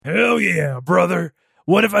Hell yeah, brother.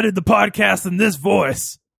 What if I did the podcast in this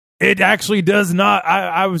voice? It actually does not.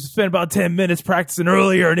 I was spent about 10 minutes practicing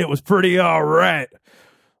earlier, and it was pretty all right.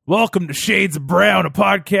 Welcome to Shades of Brown, a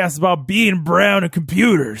podcast about being brown and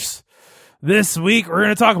computers. This week, we're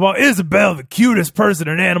going to talk about Isabelle, the cutest person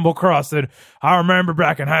in Animal Crossing. I remember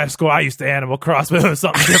back in high school, I used to Animal Cross, but it was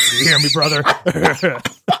something different. You hear me, brother?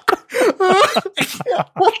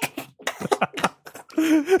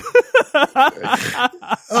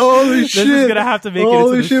 Holy shit. This is going to have to make Holy it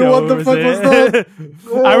into the shit, show. what the fuck was that?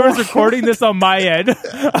 I was recording this on my end.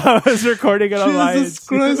 I was recording it on my end. Jesus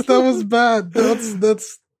Christ, that was bad.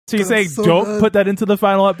 That's So you're saying so don't bad. put that into the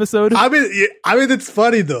final episode? I mean, it's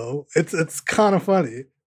funny though. It's kind of funny.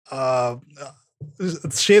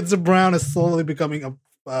 Shades of Brown is slowly becoming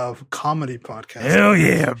a comedy podcast. Hell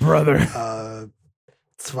yeah, brother.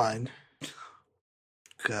 It's fine.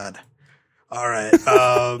 God. All right.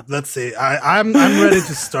 Let's see. I'm ready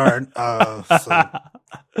to start. Oh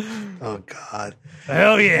God.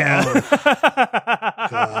 Hell yeah.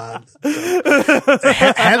 God.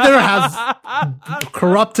 Heather has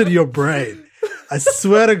corrupted your brain. I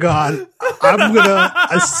swear to God.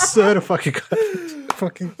 I swear to fucking God.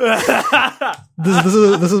 Fucking. This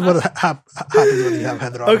is what happens when you have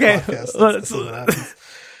Heather on the podcast. This is what happens.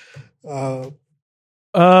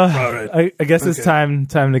 All right. I guess it's time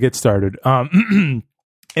to get started.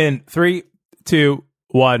 In 3, 2,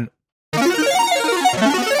 1.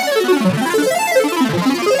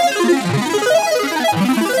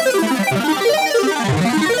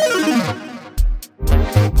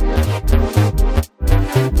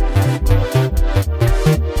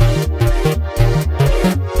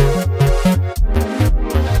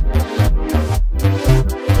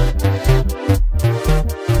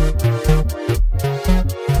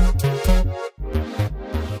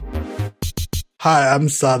 Hi, I'm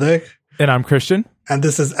Sadek. And I'm Christian. And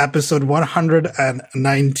this is episode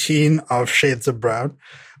 119 of Shades of Brown.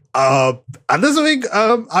 And this week,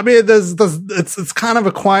 I mean, it's kind of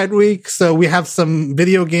a quiet week. So we have some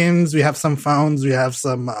video games, we have some phones, we have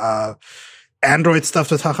some Android stuff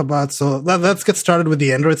to talk about. So let's get started with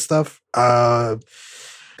the Android stuff. So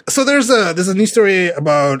there's a new story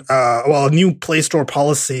about a new Play Store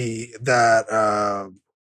policy that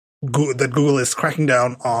Google is cracking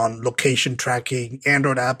down on location tracking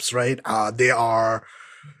Android apps, right? They are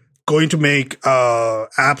going to make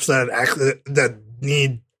apps that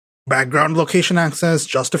need background location access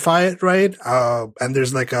justify it, right? And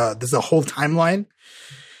there's there's a whole timeline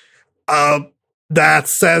that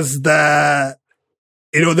says that,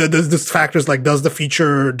 there's this factors like, does the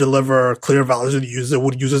feature deliver clear values to the user?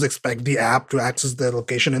 Would users expect the app to access the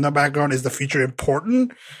location in the background? Is the feature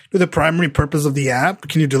important to the primary purpose of the app?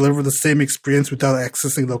 Can you deliver the same experience without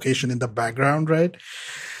accessing location in the background, right?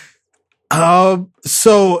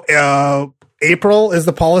 So April is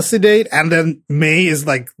the policy date, and then May is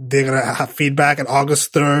they're gonna have feedback, and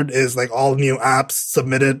August 3rd is all new apps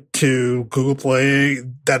submitted to Google Play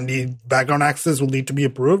that need background access will need to be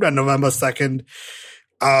approved, and November 2nd,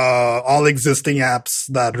 all existing apps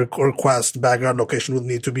that request background location will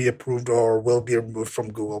need to be approved or will be removed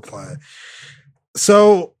from Google Play.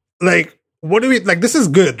 So, what do we this is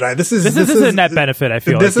good, right? This is a net benefit. I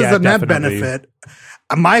feel this is a net definitely. benefit.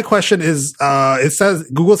 My question is,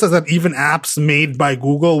 Google says that even apps made by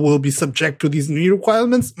Google will be subject to these new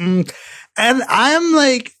requirements, and I'm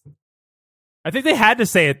I think they had to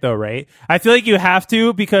say it though, right? I feel like you have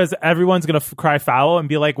to, because everyone's going to cry foul and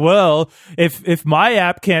be like, well, if my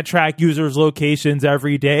app can't track users' locations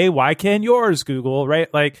every day, why can yours, Google, right?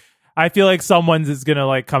 I feel like someone's is going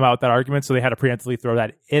to come out with that argument, so they had to preemptively throw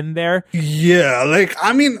that in there. Yeah,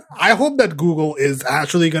 I mean, I hope that Google is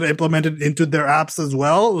actually going to implement it into their apps as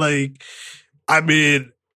well. I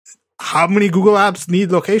mean, how many Google apps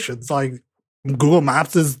need locations? Google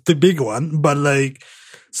Maps is the big one, but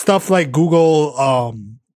stuff like Google. Oh,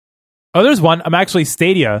 there's one. Actually,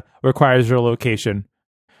 Stadia requires your location,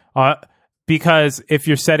 because if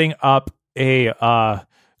you're setting up a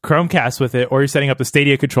Chromecast with it, or you're setting up the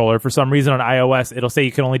Stadia controller, for some reason on iOS, it'll say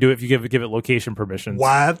you can only do it if you give it location permissions.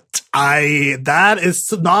 What? That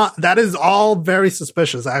is all very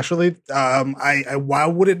suspicious, actually. Why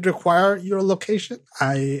would it require your location?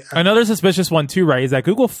 Another suspicious one too, right, is that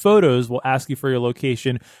Google Photos will ask you for your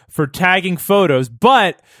location for tagging photos,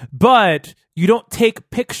 but you don't take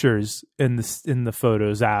pictures in the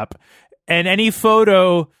Photos app. And any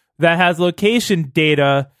photo that has location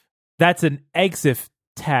data, that's an EXIF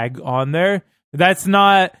tag on there. That's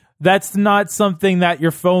not that's not something that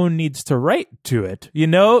your phone needs to write to it. You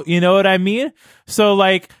know what I mean? So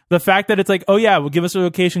like the fact that it's like, oh yeah, we'll give us a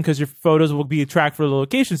location because your photos will be tracked for the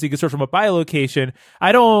location, so you can search from a by location.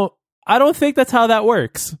 I don't think that's how that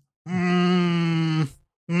works.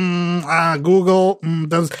 Google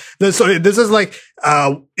so this is like,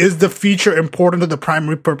 is the feature important to the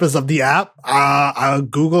primary purpose of the app?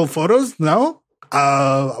 Google Photos? No.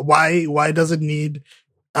 Why does it need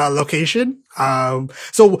location?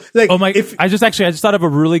 So like, oh my, I just thought of a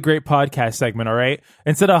really great podcast segment. All right,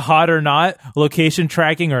 instead of hot or not, location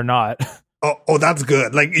tracking or not. Oh, that's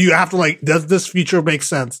good. Like, you have to like, does this feature make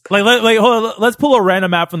sense? Like, hold on, let's pull a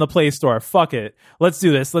random app from the Play Store. Fuck it. Let's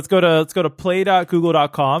do this. Let's go to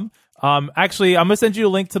play.google.com. Actually, I'm gonna send you a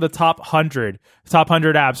link to the top 100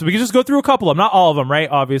 apps. We can just go through a couple of them, not all of them, right?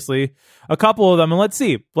 Obviously, a couple of them, and let's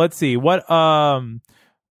see what. So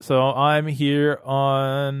I'm here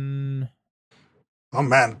on. Oh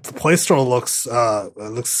man, the Play Store looks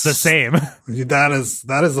the same.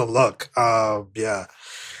 That is a look. Yeah.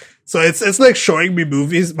 So it's like showing me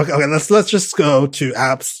movies. Okay, let's just go to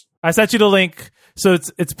apps. I sent you the link. So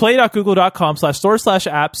it's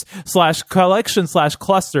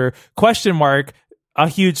play.google.com/store/apps/collection/cluster ? A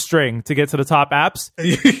huge string to get to the top apps.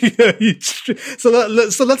 So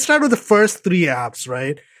let's start with the first 3 apps,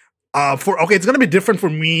 right? It's gonna be different for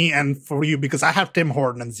me and for you because I have Tim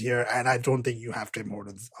Hortons here, and I don't think you have Tim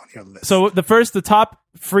Hortons on your list. So the top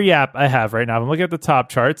free app I have right now, I'm looking at the top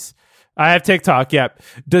charts. I have TikTok. Yep.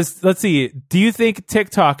 Let's see. Do you think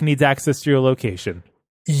TikTok needs access to your location?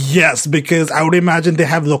 Yes, because I would imagine they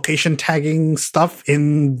have location tagging stuff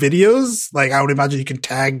in videos. Like, I would imagine you can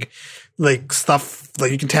tag like stuff,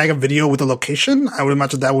 like you can tag a video with a location. I would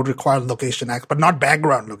imagine that would require location access, but not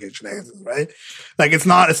background location access, right? Like, it's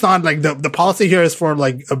not like the policy here is for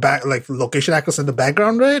like like location access in the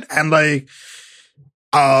background, right? And like,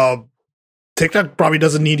 TikTok probably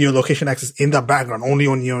doesn't need your location access in the background, only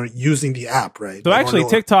when you're using the app, right? So actually,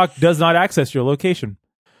 TikTok does not access your location.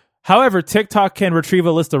 However, TikTok can retrieve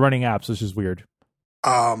a list of running apps, which is weird.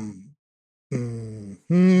 Where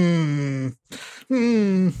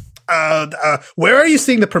are you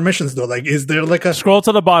seeing the permissions though? Like, is there like a scroll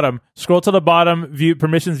to the bottom, view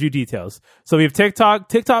permissions, view details. So we have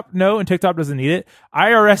TikTok, no, and TikTok doesn't need it.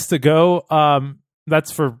 IRS to go,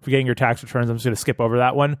 that's for getting your tax returns. I'm just going to skip over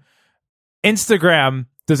that one. Instagram.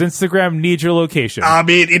 Does Instagram need your location? I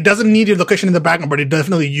mean, it doesn't need your location in the background, but it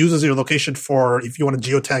definitely uses your location for if you want to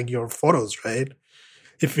geotag your photos, right?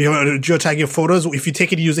 If you want to geotag your photos, if you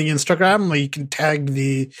take it using Instagram, like you can tag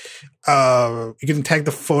the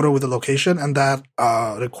photo with the location, and that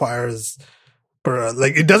requires,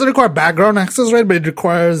 it doesn't require background access, right? But it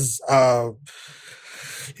requires. Okay,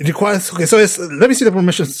 so let me see the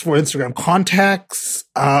permissions for Instagram. Contacts,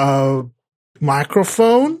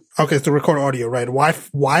 microphone. Okay, so record audio, right?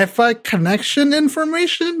 Wi-Fi connection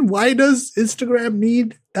information. Why does Instagram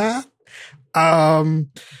need that?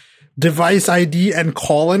 Device ID and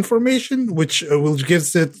call information, which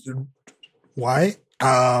gives it why?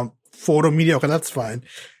 Photo media. Okay, that's fine.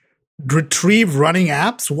 Retrieve running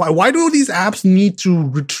apps. Why do these apps need to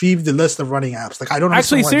retrieve the list of running apps? Like, I don't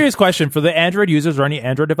actually. Serious question for the Android users or any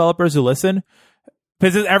Android developers who listen.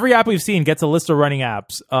 Because every app we've seen gets a list of running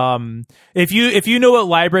apps. If you know what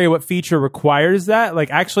library, what feature requires that, like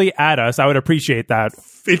actually add us. I would appreciate that.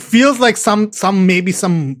 It feels like some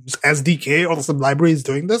SDK or some library is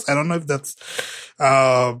doing this. I don't know if that's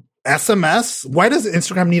SMS. Why does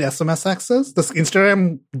Instagram need SMS access?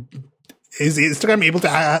 Is Instagram able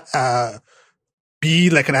to be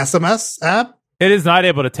like an SMS app? It is not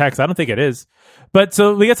able to text. I don't think it is. But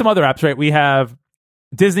so we get some other apps, right? We have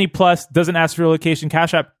Disney Plus doesn't ask for your location.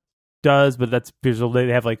 Cash App does, but that's because they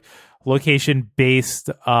have like location-based,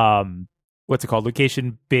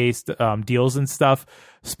 location-based deals and stuff.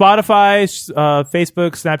 Spotify,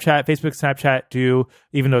 Facebook, Snapchat do,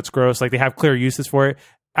 even though it's gross. Like, they have clear uses for it.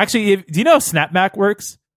 Actually, do you know how SnapMap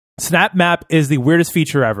works? SnapMap is the weirdest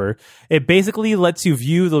feature ever. It basically lets you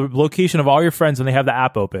view the location of all your friends when they have the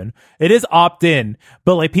app open. It is opt-in,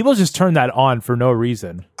 but like people just turn that on for no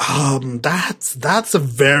reason. That's a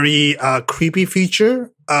very creepy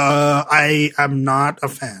feature. I am not a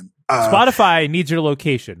fan. Spotify needs your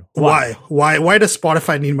location. Why does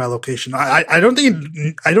Spotify need my location? I don't think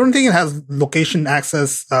it has location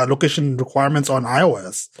access, location requirements on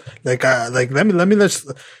iOS.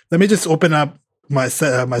 Let me just open up my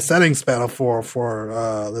settings panel for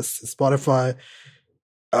Spotify.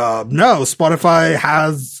 No, Spotify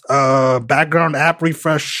has background app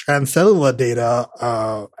refresh and cellular data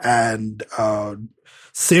and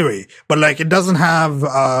Siri, but like it doesn't have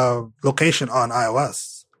location on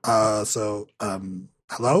iOS. So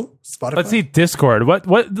Hello, Spotify. Let's see Discord. What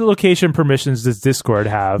location permissions does Discord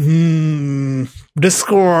have?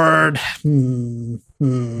 Discord.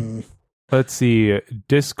 Let's see.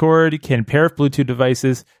 Discord can pair with Bluetooth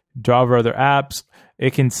devices, draw over other apps.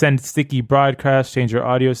 It can send sticky broadcasts, change your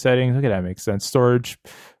audio settings. Okay, that makes sense. Storage,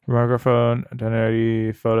 microphone,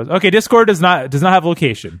 identity, photos. Okay, Discord does not have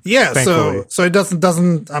location. Yeah, thankfully. so it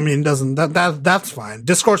doesn't. I mean, doesn't that's fine.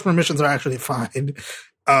 Discord's permissions are actually fine.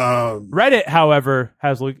 Reddit, however,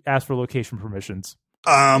 has asked for location permissions.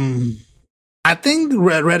 I think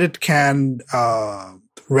Reddit can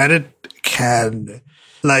Reddit can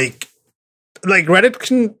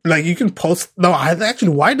you can post. No, actually,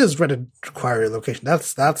 why does Reddit require your location? I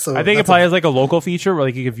think it probably has like a local feature where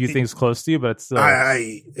like you can view things close to you, but it's still.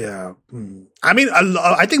 Yeah. I mean,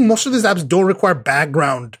 I think most of these apps don't require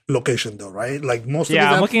background location though, right? Like most of these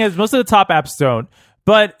apps, I'm looking at most of the top apps don't,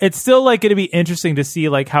 but it's still like going to be interesting to see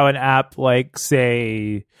like how an app like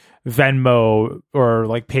say Venmo or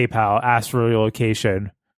like PayPal asks for your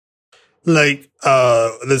location. I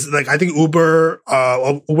think Uber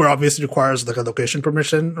obviously requires like a location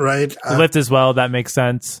permission, right? Lyft as well, that makes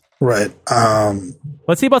sense. Right.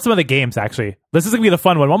 Let's see about some of the games, actually. This is going to be the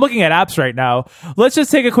fun one. I'm looking at apps right now. Let's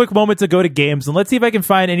just take a quick moment to go to games, and let's see if I can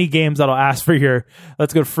find any games that'll ask for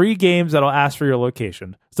let's go free games that'll ask for your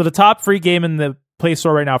location. So the top free game in the Play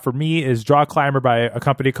Store right now for me is Draw Climber by a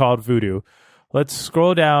company called Voodoo. Let's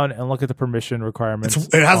scroll down and look at the permission requirements.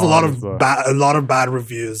 It has a lot of bad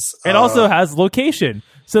reviews. It also has location.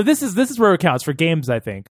 So this is where it counts for games, I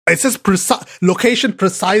think. It says precise location,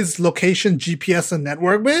 GPS, and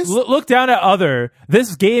network based. Look down at other.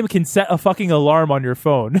 This game can set a fucking alarm on your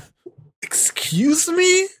phone. Excuse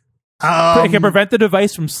me? It can prevent the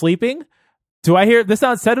device from sleeping. Do I hear this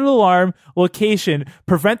sounds set an alarm, location,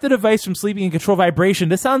 prevent the device from sleeping and control vibration?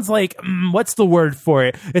 This sounds like, what's the word for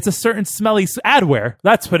it? It's a certain smelly adware.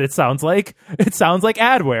 That's what it sounds like. It sounds like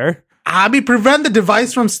adware. I mean, prevent the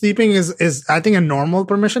device from sleeping is I think a normal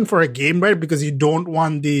permission for a game, right? Because you don't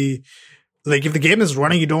want if the game is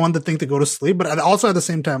running, you don't want the thing to go to sleep. But also at the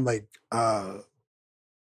same time,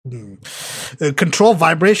 control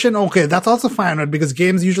vibration. Okay, that's also fine, right? Because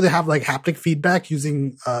games usually have like haptic feedback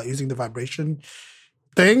using the vibration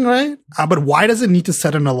thing, right? But why does it need to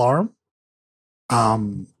set an alarm?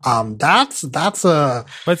 That's a.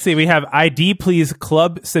 Let's see. We have ID Please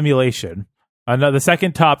Club Simulation, another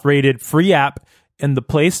second top rated free app in the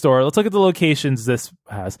Play Store. Let's look at the locations this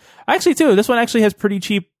has. Actually, too, this one actually has pretty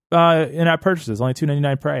cheap in-app purchases, only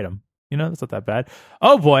 $2.99 per item. That's not that bad.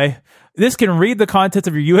 Oh boy. This can read the contents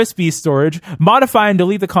of your USB storage, modify and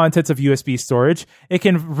delete the contents of USB storage. It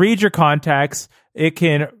can read your contacts. It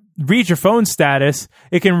can read your phone status.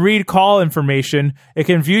 It can read call information. It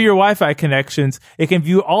can view your Wi-Fi connections. It can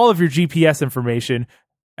view all of your GPS information.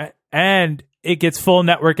 And it gets full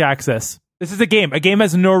network access. This is a game. A game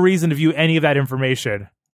has no reason to view any of that information.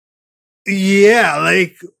 Yeah,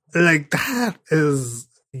 like that is...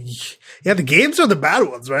 Yeah, the games are the bad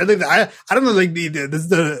ones, right? I don't know.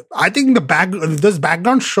 I think does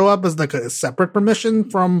background show up as like a separate permission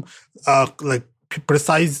from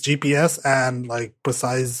precise GPS and like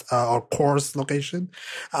precise or course location.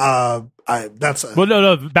 No.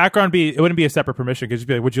 Background it wouldn't be a separate permission because you'd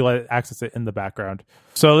be like, would you let it access it in the background?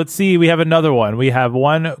 So let's see. We have another one. We have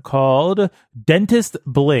one called Dentist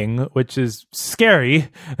Bling, which is scary.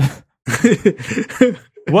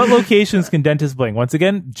 What locations can Dentist Bling? Once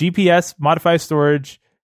again, GPS, modify storage,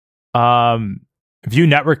 view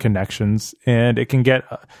network connections, and it can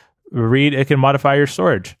it can modify your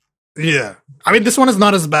storage. Yeah. I mean, this one is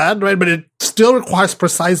not as bad, right? But it still requires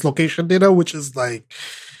precise location data, which is like,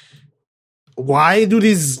 why do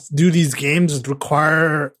these games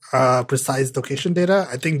require precise location data?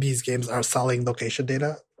 I think these games are selling location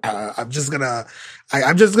data. I'm just gonna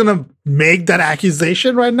make that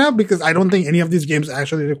accusation right now because I don't think any of these games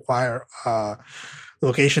actually require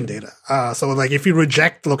location data. So like if you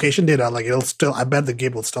reject location data, like I bet the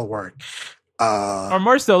game will still work. Or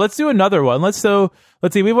more still, let's do another one. Let's see.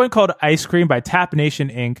 We have one called Ice Cream by Tap Nation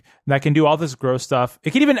Inc. that can do all this gross stuff. It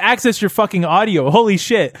can even access your fucking audio. Holy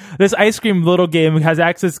shit! This Ice Cream little game has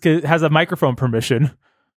a microphone permission.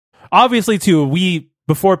 Obviously, too,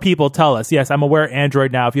 before people tell us, yes, I'm aware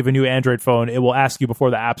Android now, if you have a new Android phone, it will ask you before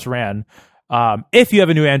the apps ran. If you have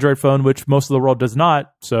a new Android phone, which most of the world does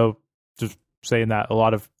not, so just saying that a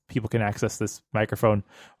lot of people can access this microphone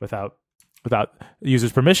without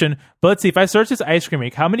users' permission. But let's see, if I search this Ice Cream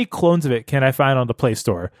Inc., how many clones of it can I find on the Play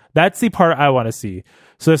Store? That's the part I want to see.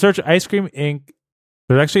 So I search Ice Cream Inc.,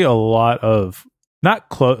 there's actually a lot of, not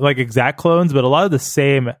exact clones, but a lot of the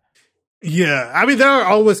same Yeah, I mean there are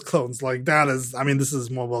always clones like that. This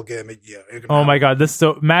is mobile game. Yeah. Oh my god, this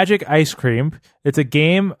so Magic Ice Cream. It's a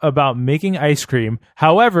game about making ice cream.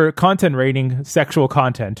 However, content rating sexual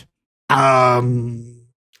content. Although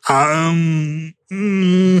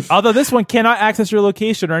this one cannot access your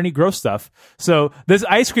location or any gross stuff. So this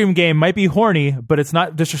ice cream game might be horny, but it's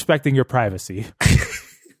not disrespecting your privacy.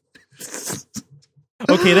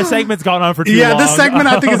 Okay, this segment's gone on for too long. Yeah, this segment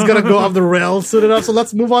I think is going to go off the rails soon enough. So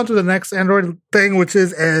let's move on to the next Android thing, which is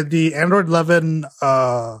the Android 11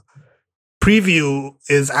 preview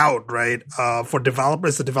is out, right? For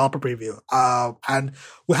developers, the developer preview. And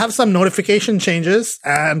we have some notification changes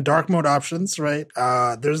and dark mode options, right?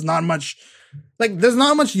 There's not much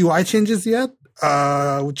UI changes yet.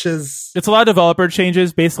 It's a lot of developer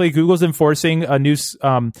changes. Basically, Google's enforcing a new,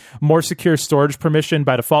 more secure storage permission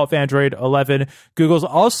by default for Android 11. Google's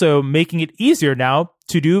also making it easier now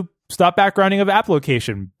to do stop backgrounding of app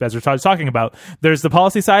location, as we're talking about. There's the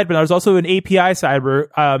policy side, but there's also an API side where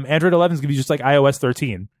Android 11 is going to be just like iOS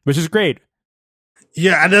 13, which is great.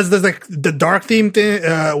 Yeah, and there's like the dark theme thing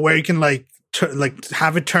where you can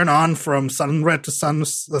have it turn on from sunset to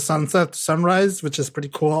sunset to sunrise, which is pretty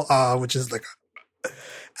cool. Which is like.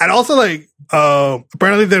 And also,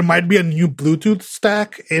 apparently there might be a new Bluetooth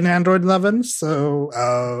stack in Android 11, so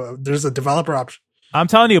there's a developer option. I'm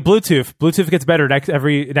telling you, Bluetooth gets better next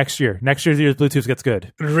year. Next year's Bluetooth gets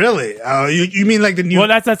good. Really? You mean like the new? Well,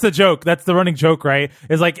 that's the joke. That's the running joke, right?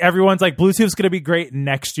 Is like everyone's like Bluetooth's gonna be great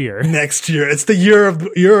next year. Next year, it's the year of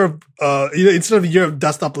instead of the year of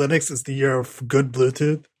desktop Linux, it's the year of good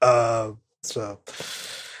Bluetooth.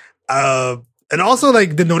 And also,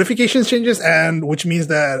 like, the notifications changes, and which means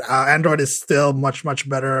that Android is still much, much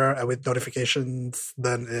better with notifications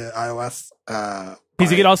than iOS.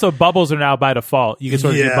 Because you can also, bubbles are now by default. You can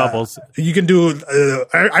sort of do bubbles. You can do,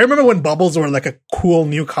 I remember when bubbles were like a cool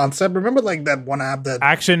new concept. Remember like that one app that...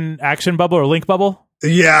 Action bubble or link bubble?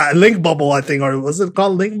 Yeah, Link Bubble, I think, or was it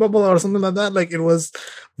called Link Bubble or something like that? Like, it was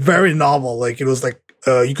very novel. Like, it was like,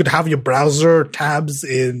 you could have your browser tabs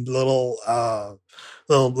in little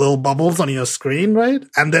bubbles on your screen, right?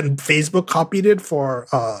 And then Facebook copied it for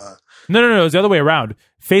No, it was the other way around.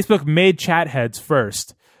 Facebook made chat heads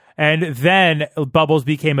first, and then bubbles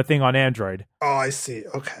became a thing on Android. Oh, I see.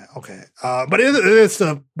 Okay. But it is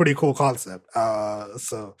a pretty cool concept. And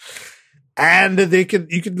you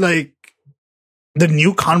could like the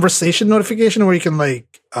new conversation notification where you can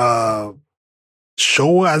like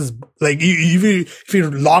show as like if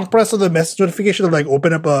you long press on the message notification, it'll like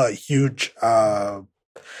open up a huge the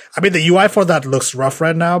UI for that looks rough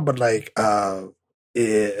right now, but like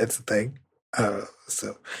it's a thing.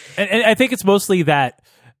 And I think it's mostly that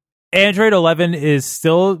Android 11 is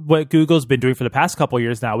still what Google's been doing for the past couple of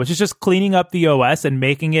years now, which is just cleaning up the OS and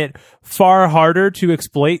making it far harder to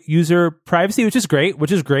exploit user privacy, which is great.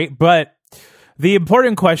 But the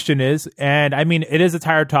important question is, and I mean, it is a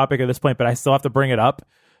tired topic at this point, but I still have to bring it up.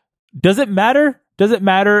 Does it matter? Does it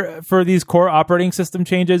matter for these core operating system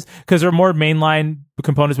changes? Because there are more mainline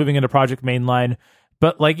components moving into Project Mainline.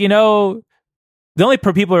 But like, the only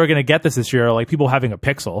people who are going to get this year are like people having a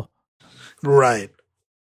Pixel. Right.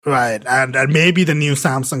 And maybe the new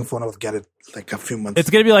Samsung phone will get it like a few months. It's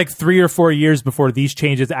going to be like 3 or 4 years before these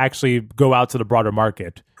changes actually go out to the broader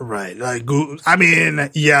market. Right. Like,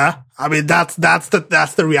 yeah. That's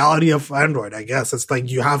the reality of Android, I guess. It's like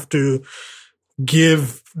you have to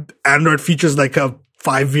give Android features like a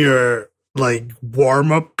 5-year like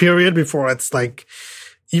warm up period before it's like,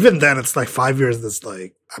 even then it's like 5 years. That's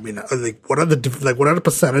like, what are the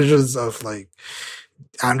percentages of like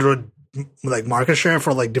Android like market share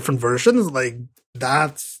for like different versions? Like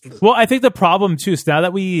well, I think the problem too is now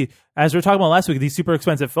that as we were talking about last week, these super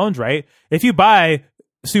expensive phones, right? If you buy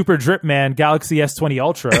Super Drip Man Galaxy S20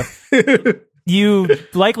 Ultra, you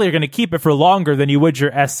likely are going to keep it for longer than you would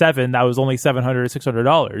your S7 that was only $700 or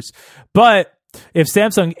 $600. But if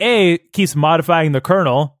Samsung keeps modifying the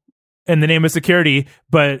kernel in the name of security,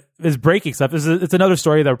 but is breaking stuff, it's another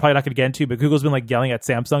story that we're probably not going to get into, but Google's been like yelling at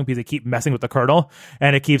Samsung because they keep messing with the kernel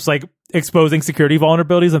and it keeps like exposing security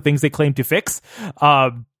vulnerabilities and things they claim to fix.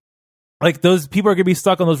 Like those people are going to be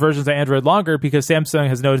stuck on those versions of Android longer because Samsung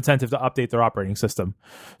has no incentive to update their operating system.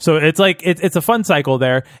 So it's like it's a fun cycle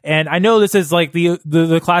there. And I know this is like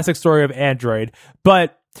the classic story of Android,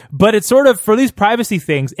 but it's sort of for these privacy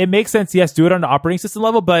things, it makes sense. Yes, do it on the operating system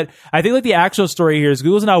level, but I think like the actual story here is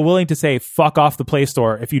Google's now willing to say fuck off the Play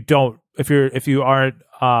Store if you aren't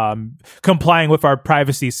complying with our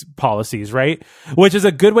privacy policies, right? Which is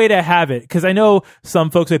a good way to have it, because I know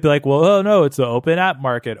some folks might be like, well, oh no, it's an open app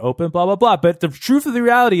market, open blah blah blah. But the truth of the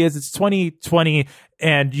reality is, it's 2020,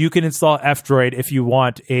 and you can install F-Droid if you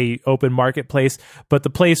want a open marketplace. But the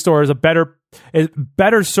Play Store is it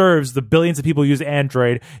better serves the billions of people who use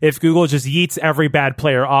Android if Google just yeets every bad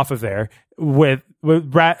player off of there and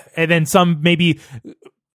then maybe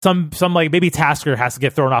Tasker has to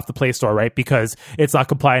get thrown off the Play Store, right? Because it's not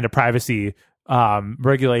complying to privacy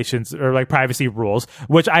regulations or like privacy rules,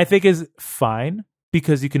 which I think is fine,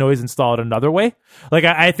 because you can always install it another way. Like,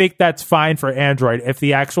 I think that's fine for Android if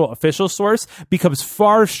the actual official source becomes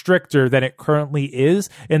far stricter than it currently is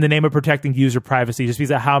in the name of protecting user privacy, just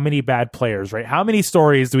because of how many bad players, right? How many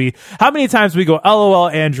times do we go, LOL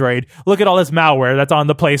Android, look at all this malware that's on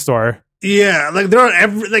the Play Store. Yeah, like there are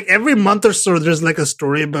every month or so, there's like a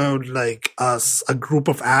story about like a group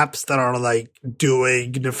of apps that are like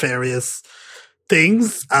doing nefarious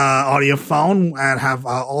things on your phone and have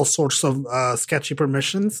all sorts of sketchy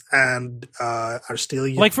permissions and are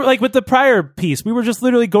stealing. Like with the prior piece, we were just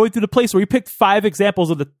literally going through the Play Store. We picked 5 examples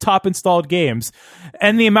of the top installed games,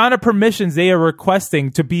 and the amount of permissions they are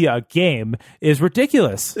requesting to be a game is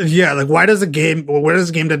ridiculous. Yeah, like where is a game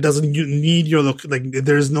that doesn't need your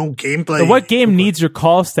there's no gameplay? So what game needs your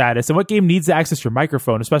call status, and what game needs to access your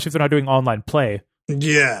microphone, especially if they're not doing online play?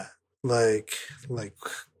 Yeah, like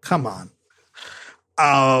come on.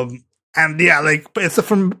 And yeah, like it's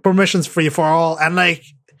permissions free for all, and like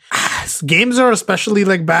games are especially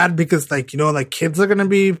like bad because like, you know, like kids are gonna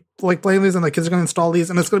be like playing these, and like kids are gonna install these,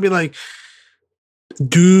 and it's gonna be like,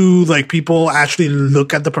 do like people actually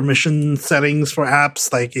look at the permission settings for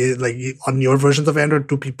apps like on your versions of Android?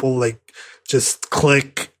 Do people like just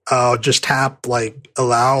click just tap like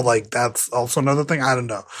allow? Like that's also another thing. I don't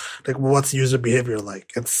know, like what's user behavior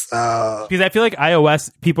like? It's because I feel like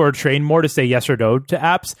iOS people are trained more to say yes or no to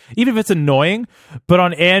apps, even if it's annoying. But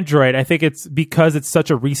on Android, I think it's because it's such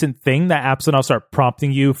a recent thing that apps will now start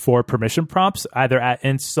prompting you for permission prompts either at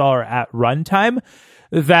install or at runtime,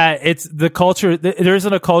 that it's the culture. There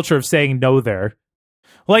isn't a culture of saying no there.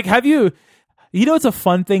 Like, have you know, it's a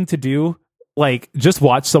fun thing to do, like just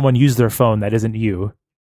watch someone use their phone that isn't you.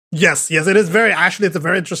 Yes, it is it's a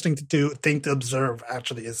very interesting thing to observe,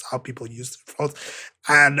 actually, is how people use their phones.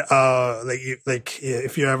 And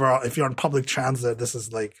if you're on public transit, this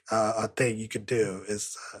is like a thing you could do.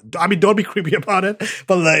 Is don't be creepy about it,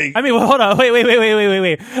 but like, I mean, well, hold on,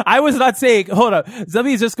 wait. I was not saying, hold up. Let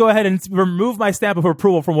me just go ahead and remove my stamp of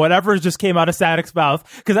approval from whatever just came out of Static's mouth,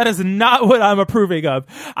 because that is not what I'm approving of.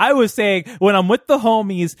 I was saying when I'm with the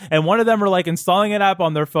homies and one of them are like installing an app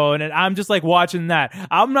on their phone and I'm just like watching that,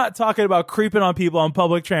 I'm not talking about creeping on people on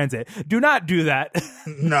public transit. Do not do that.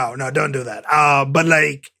 No, don't do that. But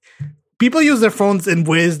like, people use their phones in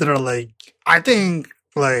ways that are like, I think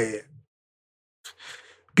like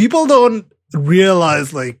people don't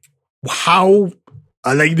realize like how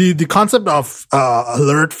like the concept of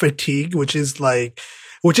alert fatigue, which is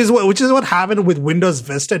what happened with Windows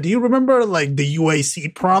Vista. Do you remember like the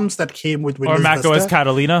UAC prompts that came with Windows Vista? Or macOS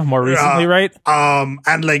Catalina more recently, right?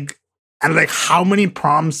 And like how many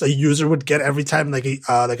prompts a user would get every time like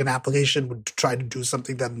an application would try to do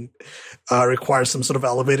something that requires some sort of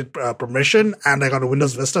elevated permission. And like on a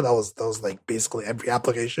Windows Vista, that was like basically every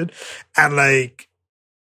application. And like,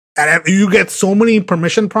 and you get so many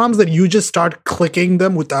permission prompts that you just start clicking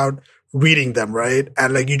them without reading them, right?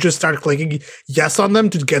 And like you just start clicking yes on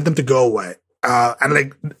them to get them to go away. And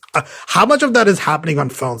like, how much of that is happening on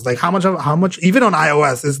phones? Like how much even on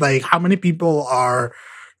iOS is like, how many people are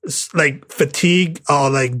like fatigued or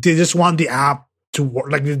like they just want the app to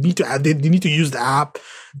work, like they need to use the app,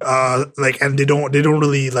 like, and they don't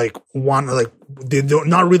really like want to, like they're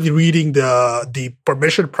not really reading the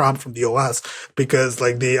permission prompt from the OS, because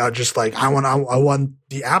like they are just like, I want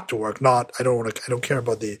the app to work, not I don't care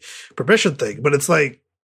about the permission thing. But it's like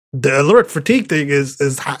the alert fatigue thing is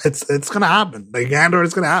it's gonna happen. Like Android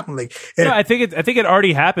is gonna happen. Like I think it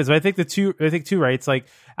already happens. But I think too, right? It's like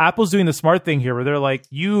Apple's doing the smart thing here, where they're like,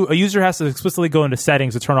 a user has to explicitly go into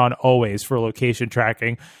settings to turn on always for location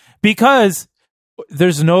tracking, because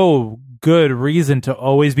there's no good reason to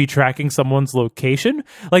always be tracking someone's location.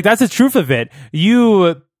 Like that's the truth of it.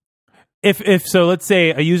 If so, let's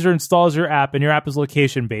say a user installs your app and your app is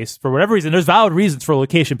location based for whatever reason. There's valid reasons for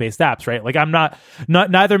location based apps, right? Like I'm not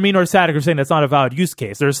neither me nor Static are saying that's not a valid use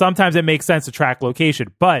case. There's sometimes it makes sense to track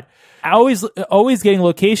location, but always getting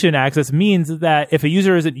location access means that if a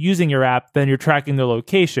user isn't using your app, then you're tracking their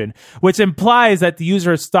location, which implies that the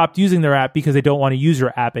user has stopped using their app because they don't want to use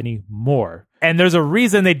your app anymore. And there's a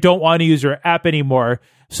reason they don't want to use your app anymore.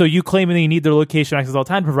 So you claiming that you need their location access all the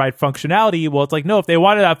time to provide functionality. Well, it's like, no, if they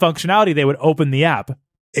wanted that functionality, they would open the app.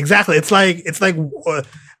 Exactly. It's like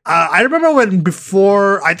I remember when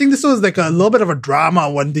before, I think this was like a little bit of a drama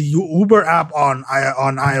when the Uber app on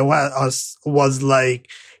iOS was like,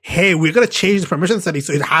 hey, we're going to change the permission setting.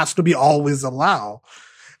 So it has to be always allow.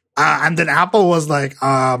 And then Apple was like,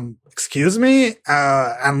 excuse me.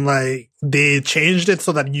 And like they changed it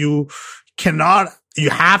so that you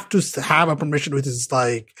have to have a permission, which is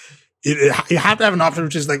like, you have to have an option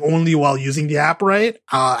which is like only while using the app, right?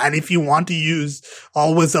 And if you want to use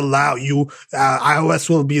always allow, iOS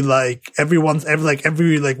will be like every once in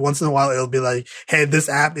a while, it'll be like, hey, this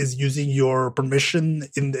app is using your permission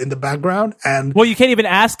in the background. And well, you can't even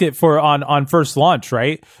ask it for on first launch,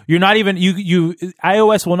 right? You're not even,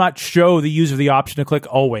 iOS will not show the user the option to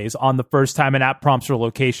click always on the first time an app prompts for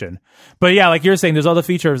location. But yeah, like you're saying, there's other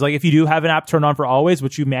features. Like if you do have an app turned on for always,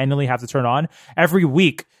 which you manually have to turn on every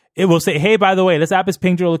week, it will say, hey, by the way, this app has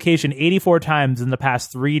pinged your location 84 times in the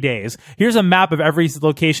past 3 days. Here's a map of every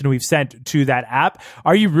location we've sent to that app.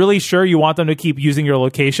 Are you really sure you want them to keep using your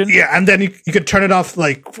location? Yeah, and then you could turn it off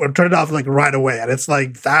like right away. And it's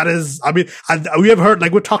like, that is, I mean, we have heard,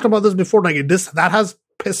 like, we're talking about this before, like that has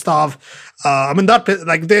pissed off,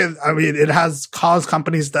 it has caused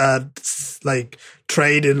companies that like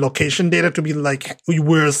trade in location data to be like,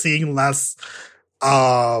 we're seeing less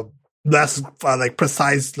like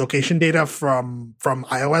precise location data from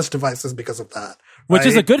iOS devices because of that, which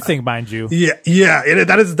is a good thing, mind you.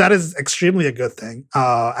 That is extremely a good thing.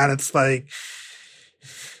 And it's like,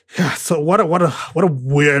 yeah. So what a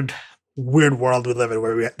weird world we live in,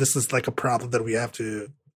 where this is like a problem that we have to,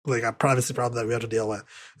 like a privacy problem that we have to deal with,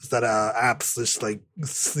 is that apps just like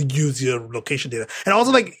use your location data. And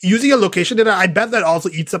also, like, using your location data, I bet that also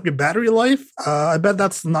eats up your battery life. I bet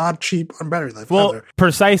that's not cheap on battery life. Well, either.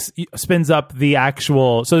 Precise spins up the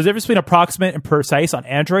actual, so the difference between Approximate and Precise on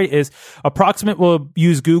Android is Approximate will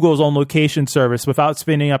use Google's own location service without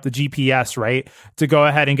spinning up the GPS, right, to go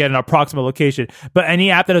ahead and get an approximate location. But any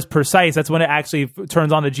app that is Precise, that's when it actually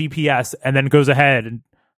turns on the GPS and then goes ahead and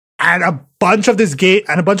a bunch of these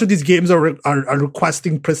games are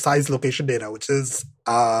requesting precise location data, which is,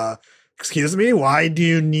 excuse me, why do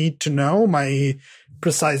you need to know my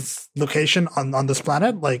precise location on this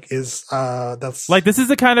planet? Like, that's like, this is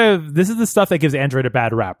the stuff that gives Android a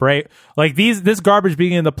bad rap, right? Like this garbage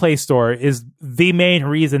being in the Play Store is the main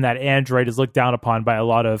reason that Android is looked down upon by a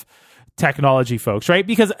lot of technology folks, right?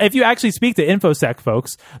 Because if you actually speak to InfoSec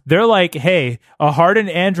folks, they're like, hey, a hardened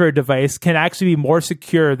Android device can actually be more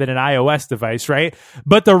secure than an iOS device, right?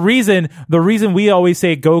 But the reason we always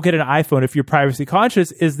say go get an iPhone if you're privacy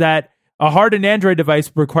conscious is that a hardened Android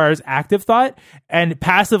device requires active thought, and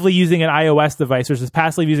passively using an iOS device versus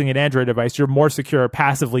passively using an Android device, you're more secure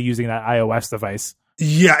passively using that iOS device.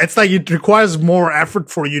 Yeah, it's like it requires more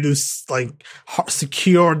effort for you to like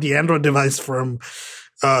secure the Android device from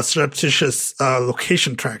surreptitious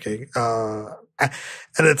location tracking, and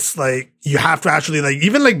it's like you have to actually, like,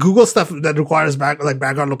 even like Google stuff that requires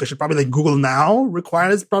background location, probably like Google Now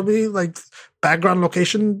requires probably like background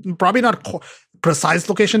location, probably not precise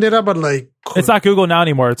location data, but like it's not Google Now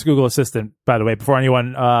anymore. It's Google Assistant, by the way.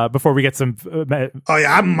 Before we get some. Oh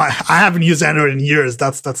yeah, I haven't used Android in years.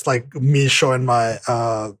 That's like me showing my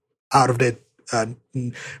out of date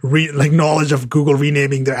knowledge of Google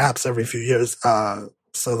renaming their apps every few years.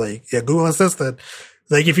 So like, yeah, Google Assistant,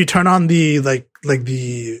 like if you turn on the like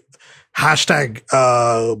the hashtag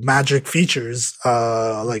magic features,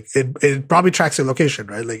 like it probably tracks your location,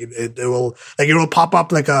 right? Like it will pop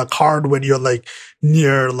up like a card when you're like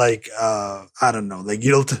near like I don't know, like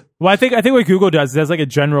well, I think what Google does is like a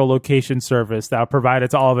general location service that'll provide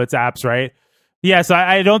it to all of its apps, right? Yeah, so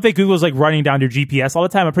I don't think Google's like running down your GPS all the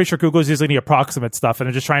time. I'm pretty sure Google's using the approximate stuff and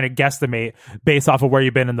they're just trying to guesstimate based off of where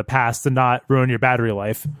you've been in the past to not ruin your battery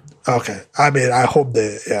life. Okay. I mean, I hope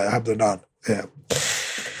they're not. Yeah.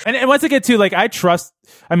 And once I get to, like, I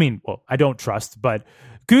don't trust, but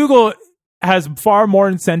Google has far more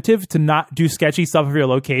incentive to not do sketchy stuff of your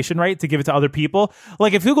location, right? To give it to other people.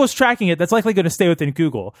 Like, if Google's tracking it, that's likely going to stay within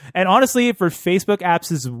Google. And honestly, for Facebook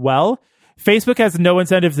apps as well, Facebook has no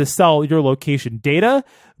incentive to sell your location data,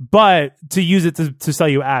 but to use it to sell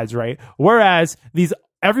you ads, right? Whereas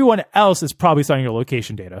everyone else is probably selling your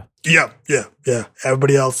location data. Yeah.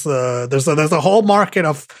 Everybody else, there's a whole market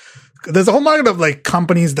of like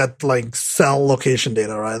companies that like sell location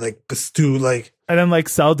data, right? Like just to like, and then like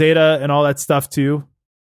sell data and all that stuff too.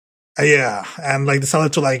 Yeah, and like they sell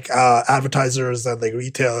it to like advertisers and like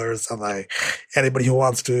retailers and like anybody who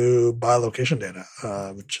wants to buy location data,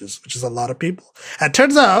 which is a lot of people. And it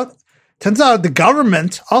turns out turns out the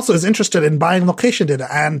government also is interested in buying location data,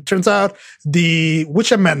 and turns out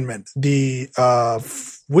which amendment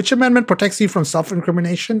protects you from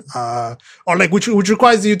self-incrimination, or like which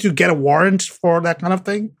requires you to get a warrant for that kind of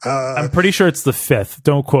thing. I'm pretty sure it's the 5th.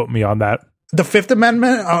 Don't quote me on that. The 5th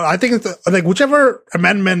Amendment, I think it's like whichever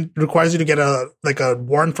amendment requires you to get a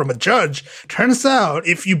warrant from a judge. Turns out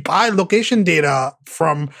if you buy location data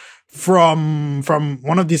from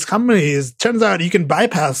one of these companies, turns out you can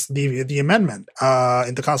bypass the amendment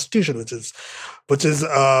in the Constitution, which is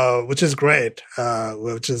great,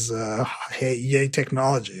 which is hey, yay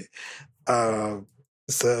technology. So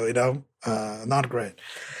not great.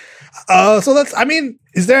 So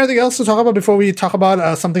is there anything else to talk about before we talk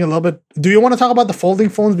about something a little bit? Do you want to talk about the folding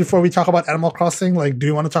phones before we talk about Animal Crossing? Like, do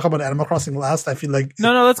you want to talk about Animal Crossing last? I feel like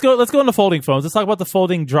no. Let's go into folding phones. Let's talk about the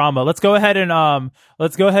folding drama. Let's go ahead and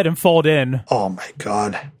fold in. Oh my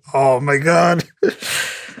god.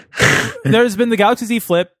 There's been the Galaxy Z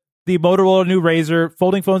Flip, the Motorola new Razr.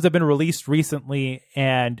 Folding phones have been released recently,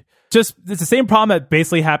 and it's the same problem that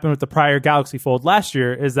basically happened with the prior Galaxy Fold last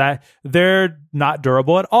year, is that they're not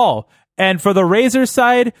durable at all. And for the Razr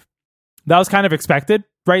side, that was kind of expected,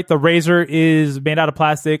 right? The Razr is made out of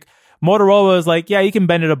plastic. Motorola was like, yeah, you can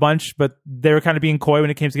bend it a bunch, but they were kind of being coy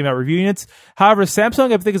when it came to giving out review units. However,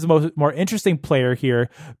 Samsung, I think, is the more interesting player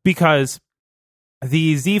here, because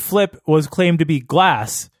the Z Flip was claimed to be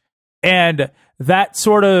glass, and that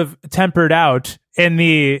sort of tempered out in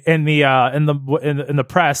the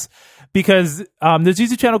press, because there's a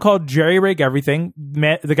YouTube channel called Jerry Rig Everything.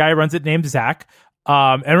 The guy who runs it named Zach.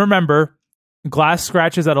 And remember, glass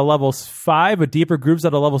scratches at a level 5, but deeper grooves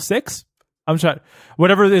at a level 6. I'm trying,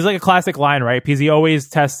 whatever. There's like a classic line, right? Because he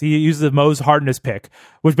uses the Mohs hardness pick,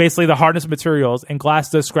 which basically the hardness of materials, and glass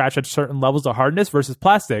does scratch at certain levels of hardness versus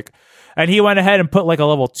plastic. And he went ahead and put like a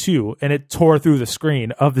level 2, and it tore through the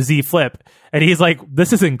screen of the Z Flip. And he's like,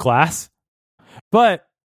 this isn't glass. But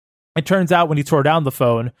it turns out when he tore down the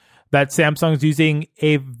phone that Samsung's using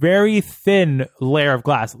a very thin layer of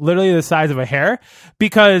glass, literally the size of a hair,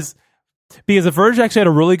 because The Verge actually had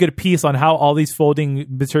a really good piece on how all these folding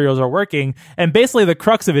materials are working. And basically the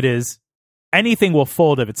crux of it is anything will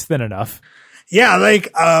fold if it's thin enough. Yeah,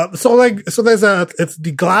 so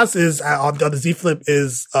the glass is on the Z Flip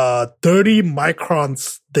is 30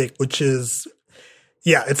 microns thick, which is,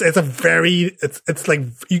 yeah, it's like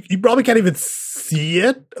you probably can't even see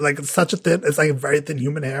it. Like, it's such a thin, it's like a very thin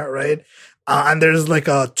human hair, right? And there's like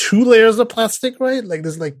 2 layers of plastic, right? Like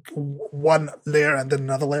there's like one layer and then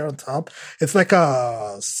another layer on top. It's like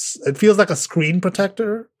it feels like a screen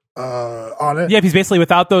protector on it. Yeah, because basically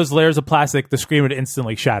without those layers of plastic, the screen would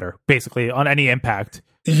instantly shatter, basically, on any impact.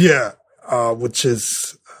 Yeah, which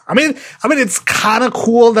is, I mean, it's kind of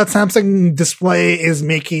cool that Samsung Display is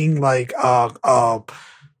making like a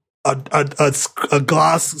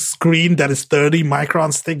glass screen that is 30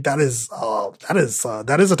 microns thick. That is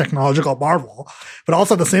a technological marvel. But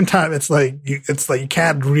also at the same time, it's like you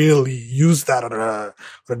can't really use that on a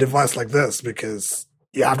device like this, because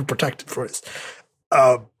you have to protect it first.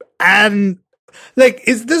 And like,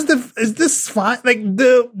 is this fine? Like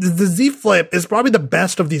the Z Flip is probably the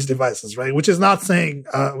best of these devices, right? Which is not saying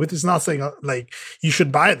like you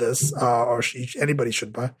should buy this, or anybody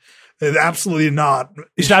should buy. Absolutely not.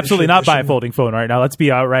 You should absolutely not buy a folding phone right now. Let's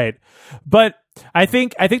be outright. But I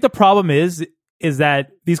think the problem is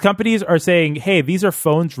that these companies are saying, hey, these are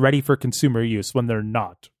phones ready for consumer use, when they're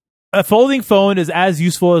not. A folding phone is as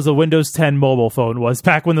useful as a Windows 10 mobile phone was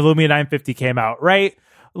back when the Lumia 950 came out, right?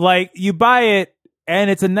 Like, you buy it and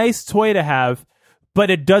it's a nice toy to have, but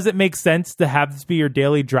it doesn't make sense to have this be your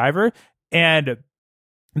daily driver. And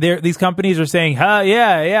these companies are saying,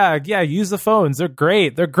 yeah, use the phones. They're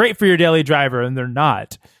great. They're great for your daily driver, and they're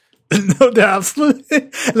not. No, they're absolutely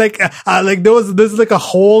there's like a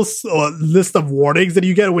whole list of warnings that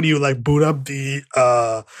you get when you like boot up the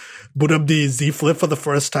Z Flip for the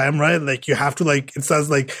first time, right? Like, you have to, like, it says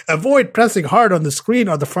like, avoid pressing hard on the screen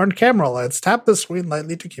or the front camera lights. Tap the screen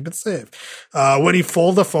lightly to keep it safe. When you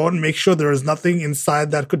fold the phone, make sure there is nothing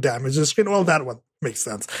inside that could damage the screen. Well, that one makes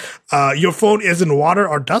sense. Your phone isn't water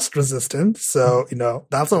or dust resistant, so,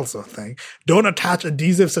 that's also a thing. Don't attach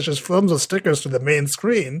adhesives such as films or stickers to the main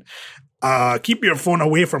screen. Keep your phone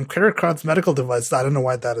away from credit cards, medical devices. I don't know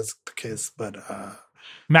why that is the case, but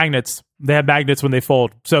magnets. They have magnets when they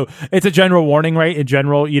fold. So it's a general warning, right? In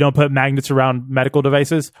general, you don't put magnets around medical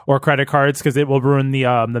devices or credit cards, because it will ruin the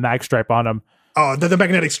mag stripe on them. Oh, the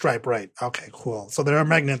magnetic stripe, right? Okay, cool. So there are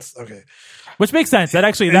magnets. Okay, which makes sense.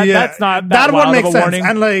 That's not that one makes sense. Warning.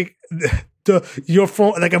 And like your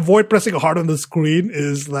phone, like, avoid pressing hard on the screen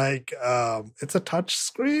is like it's a touch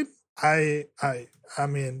screen. I I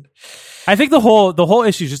mean, I think the whole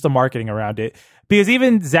issue is just the marketing around it. Because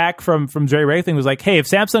even Zach from Dre Ray thing was like, hey, if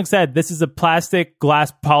Samsung said this is a plastic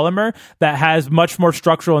glass polymer that has much more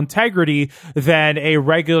structural integrity than a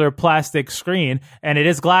regular plastic screen, and it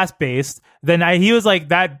is glass based, then he was like,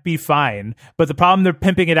 that'd be fine. But the problem, they're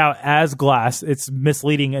pimping it out as glass. It's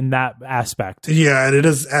misleading in that aspect. Yeah, and it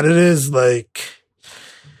is like.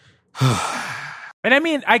 And I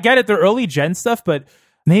mean, I get it, they're early gen stuff, but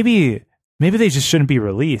maybe they just shouldn't be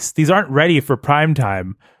released. These aren't ready for prime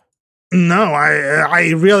time. No, I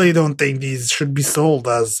really don't think these should be sold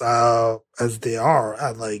as they are.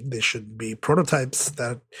 And like they should be prototypes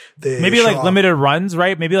that they maybe like limited runs,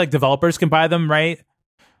 right? Maybe like developers can buy them, right?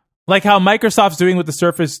 Like how Microsoft's doing with the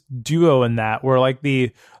Surface Duo and that, where like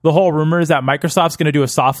the whole rumor is that Microsoft's going to do a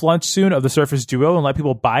soft launch soon of the Surface Duo and let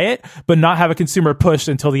people buy it, but not have a consumer push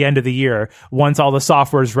until the end of the year once all the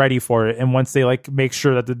software is ready for it and once they like make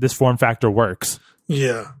sure that this form factor works.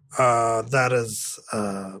 Yeah, that is.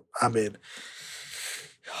 I mean,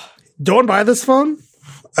 don't buy this phone.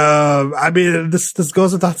 I mean, this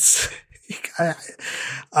goes without saying.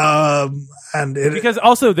 Because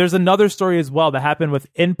also there's another story as well that happened with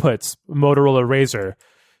Input's Motorola Razr.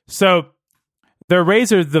 So the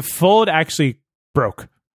Razr, the fold actually broke.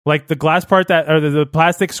 Like the glass part the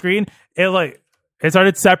plastic screen, it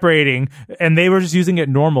started separating, and they were just using it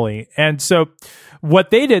normally. And so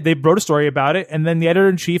what they did, they wrote a story about it, and then the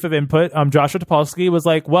editor-in-chief of Input, Joshua Topolsky, was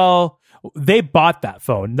like, well, they bought that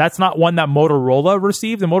phone. That's not one that Motorola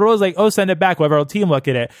received. And Motorola's like, oh, send it back. We'll have our team look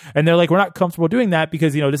at it. And they're like, we're not comfortable doing that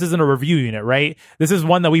because, this isn't a review unit, right? This is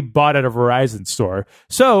one that we bought at a Verizon store.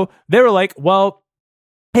 So they were like, well,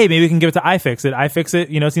 hey, maybe we can give it to iFixit.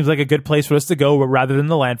 iFixit, seems like a good place for us to go rather than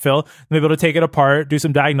the landfill. Maybe able to take it apart, do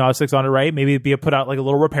some diagnostics on it, right? Maybe put out like a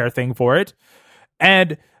little repair thing for it.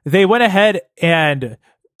 And they went ahead and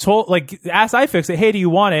asked iFixit, hey, do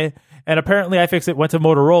you want it? And apparently iFixit went to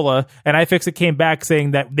Motorola, and iFixit came back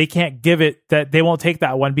saying that they can't give it, that they won't take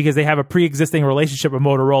that one because they have a pre-existing relationship with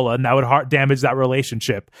Motorola, and that would damage that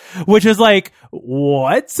relationship. Which is like,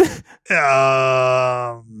 what? That's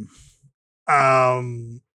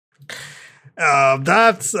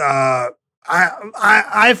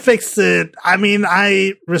iFixit. I mean,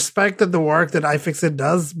 I respected the work that iFixit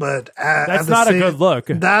does, but that's not a good look.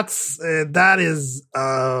 That is.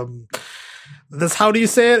 This, how do you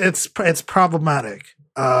say it? It's problematic.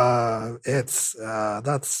 That's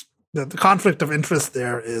the conflict of interest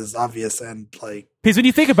there is obvious, and like because when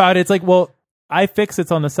you think about it, it's like, well, iFixit's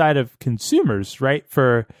on the side of consumers, right?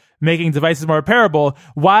 For making devices more repairable.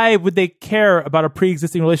 Why would they care about a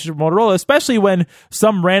pre-existing relationship with Motorola, especially when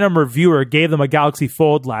some random reviewer gave them a Galaxy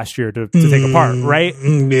Fold last year to take apart, right?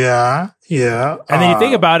 Yeah. And then you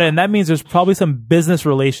think about it, and that means there's probably some business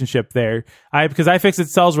relationship there. Because iFixit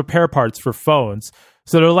sells repair parts for phones.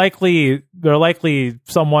 So they're likely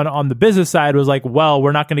someone on the business side was like, well,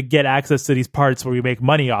 we're not going to get access to these parts where we make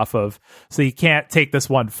money off of, so you can't take this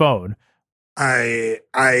one phone. And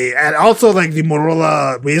also like the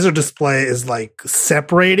Motorola Razr display is like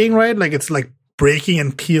separating, right? Like it's like breaking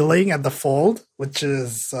and peeling at the fold, which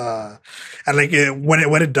is and like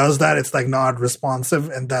when it does that, it's like not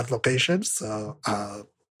responsive in that location. So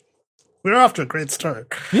we're off to a great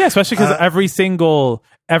start. Yeah, especially because every single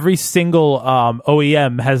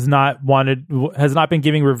OEM has not been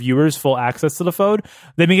giving reviewers full access to the phone.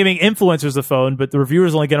 They've been giving influencers the phone, but the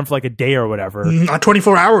reviewers only get them for like a day or whatever.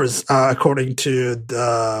 24 hours, according to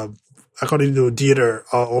Dieter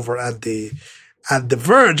over at the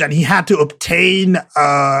Verge, and he had to obtain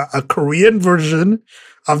a Korean version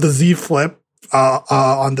of the Z Flip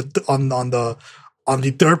on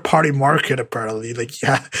the third party market. Apparently, like,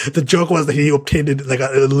 yeah, the joke was that he obtained like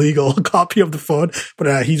an illegal copy of the phone,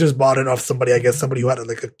 but he just bought it off somebody, I guess somebody who had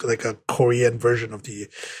like a Korean version of the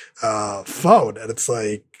phone, and it's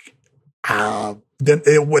like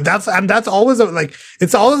that's always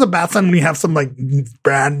it's always a bad sign when you have some like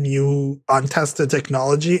brand new untested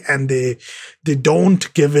technology and they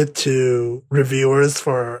don't give it to reviewers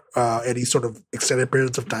for any sort of extended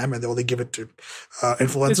periods of time, and they only give it to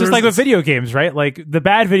influencers. It's just like with video games, right? Like the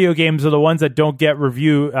bad video games are the ones that don't get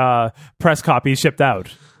review press copies shipped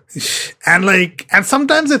out. And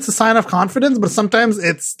sometimes it's a sign of confidence, but sometimes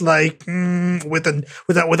it's like with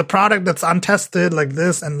a product that's untested like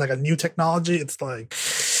this and like a new technology, it's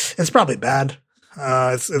probably bad.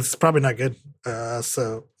 It's probably not good.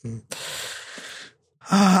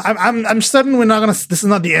 I'm certain we're not gonna. This is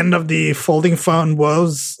not the end of the folding phone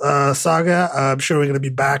woes saga. I'm sure we're gonna be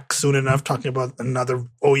back soon enough talking about another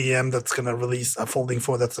OEM that's gonna release a folding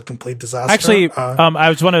phone that's a complete disaster. Actually,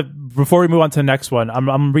 I just want to, before we move on to the next one,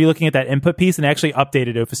 I'm re-looking at that input piece and actually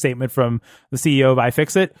updated it with a statement from the CEO of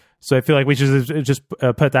iFixit. So I feel like we should just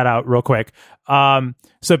put that out real quick. So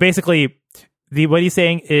basically, what he's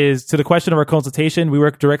saying is, to the question of our consultation, we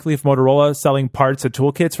work directly with Motorola selling parts and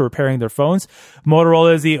toolkits for repairing their phones.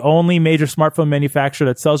 Motorola is the only major smartphone manufacturer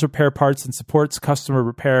that sells repair parts and supports customer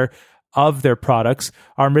repair of their products.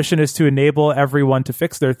 Our mission is to enable everyone to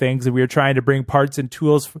fix their things, and we are trying to bring parts and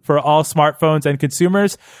tools for all smartphones and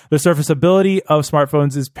consumers. The serviceability of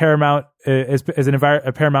smartphones is paramount. Is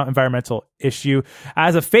a paramount environmental issue.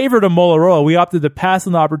 As a favor to Motorola, we opted to pass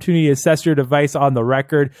on the opportunity to assess your device on the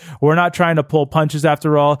record. We're not trying to pull punches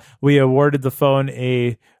after all. We awarded the phone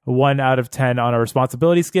a 1 out of 10 on our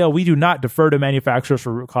responsibility scale. We do not defer to manufacturers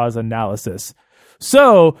for root cause analysis.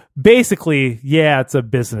 So basically, yeah, it's a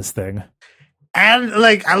business thing. And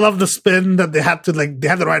like, I love the spin that they had to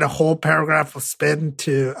write a whole paragraph of spin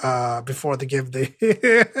to before they give the.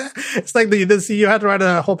 It's like the CEO had to write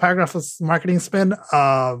a whole paragraph of marketing spin.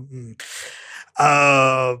 As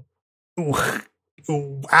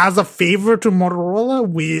a favor to Motorola,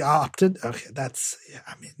 we opted. Okay, that's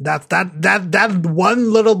that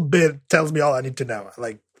one little bit tells me all I need to know.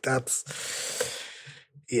 Like that's.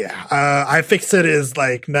 Yeah, iFixit is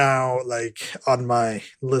like now like on my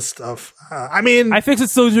list of. iFixit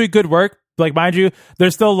still doing good work. Like, mind you,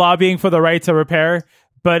 they're still lobbying for the right to repair,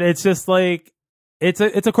 but it's just like it's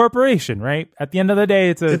a corporation, right? At the end of the day,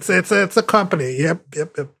 it's a company. Yep.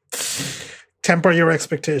 Temper your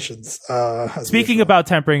expectations. Speaking about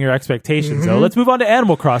tempering your expectations, though, let's move on to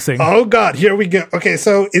Animal Crossing. Oh God, here we go. Okay,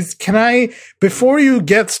 so before you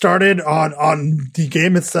get started on the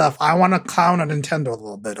game itself, I want to clown on Nintendo a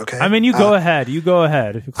little bit. Okay, I mean, you go ahead.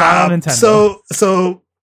 Clown on Nintendo. So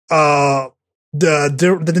the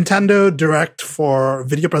Nintendo Direct for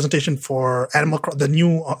video presentation for the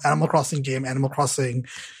new Animal Crossing game, Animal Crossing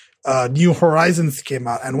New Horizons, came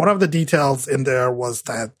out, and one of the details in there was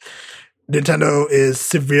that Nintendo is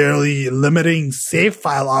severely limiting save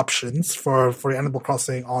file options for Animal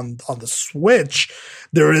Crossing on the Switch.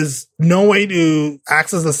 There is no way to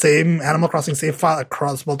access the same Animal Crossing save file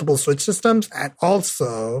across multiple Switch systems, and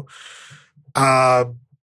also that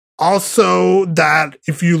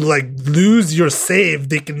if you like lose your save,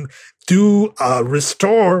 they can do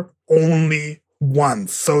restore only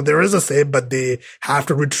once. So there is a save, but they have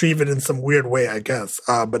to retrieve it in some weird way, I guess.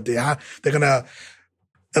 But they're gonna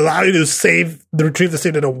allow you to retrieve the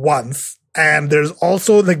save data once, and there's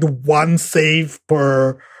also like the one save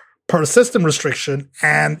per system restriction.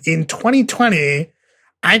 And in 2020,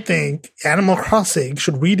 I think Animal Crossing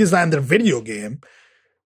should redesign their video game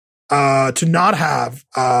to not have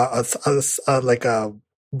a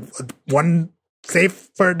one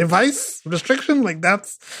save per device restriction. Like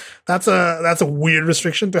that's a weird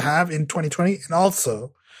restriction to have in 2020. And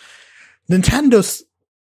also, Nintendo's.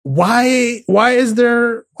 Why is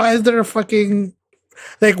there fucking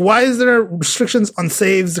like why is there restrictions on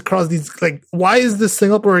saves across these, like why is this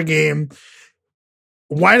single player game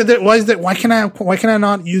why can I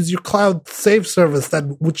not use your cloud save service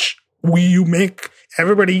that you make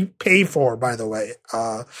everybody pay for, by the way,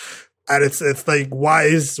 and it's like why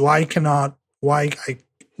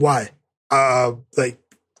like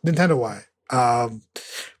Nintendo, why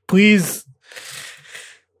please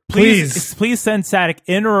send Static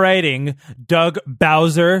in writing, Doug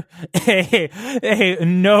Bowser, a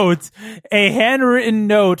handwritten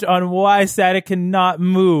note on why Static cannot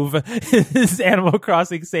move his Animal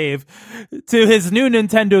Crossing save to his new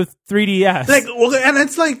Nintendo 3DS. Like, well, and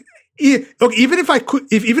it's like, look, even if I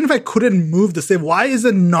couldn't move the save, why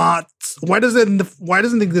doesn't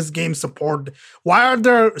this game support? Why are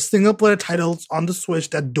there single player titles on the Switch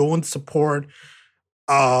that don't support?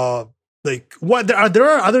 Like what? There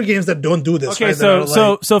are other games that don't do this. Okay, right?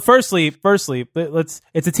 so firstly,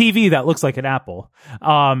 it's a TV that looks like an apple.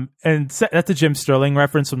 And that's a Jim Sterling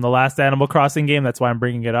reference from the last Animal Crossing game. That's why I'm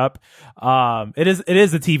bringing it up. It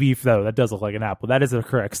is a TV though that does look like an apple. That is a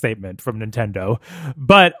correct statement from Nintendo.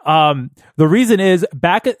 But the reason is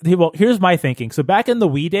here's my thinking. So back in the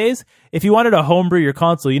Wii days, if you wanted to homebrew your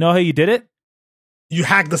console, you know how you did it? You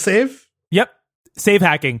hacked the save? Yep. Save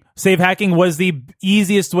hacking. Save hacking was the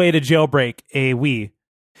easiest way to jailbreak a Wii.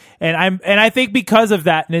 And I think because of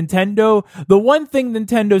that, Nintendo, the one thing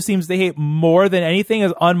Nintendo seems to hate more than anything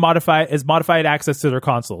is modified access to their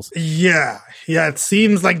consoles. Yeah. It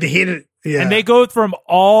seems like they hate it Yeah. And they go from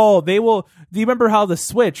do you remember how the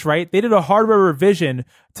Switch, right? They did a hardware revision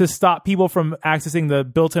to stop people from accessing the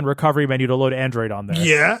built-in recovery menu to load Android on there.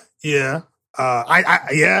 Yeah. Yeah.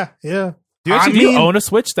 Yeah. Do you own a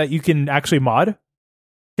Switch that you can actually mod?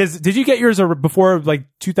 Because did you get yours before like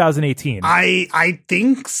 2018? I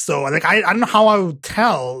think so. Like I don't know how I would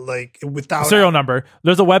tell like without serial number.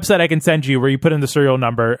 There's a website I can send you where you put in the serial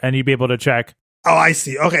number and you'd be able to check. Oh, I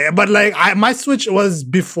see. Okay, but like my Switch was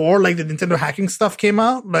before like the Nintendo hacking stuff came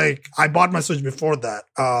out. Like I bought my Switch before that.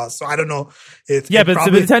 So I don't know.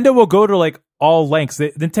 Nintendo will go to like all lengths.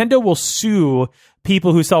 Nintendo will sue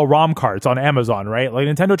people who sell ROM cards on Amazon, right? Like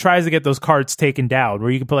Nintendo tries to get those cards taken down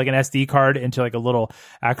where you can put like an SD card into like a little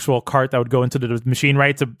actual cart that would go into the machine,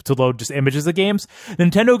 right? To load just images of games.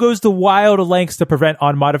 Nintendo goes to wild lengths to prevent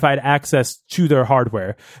unmodified access to their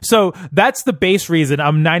hardware. So that's the base reason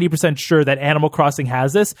I'm 90% sure that Animal Crossing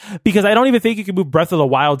has this, because I don't even think you can move Breath of the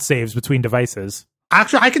Wild saves between devices.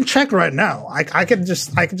 Actually, I can check right now. I can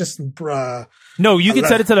just no, you can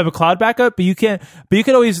set it to the cloud backup, but you can't. But you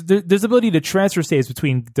can always. There's ability to transfer saves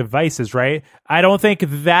between devices, right? I don't think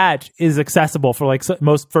that is accessible for like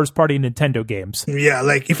most first-party Nintendo games. Yeah,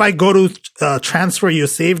 like if I go to transfer your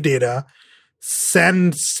save data,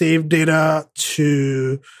 send save data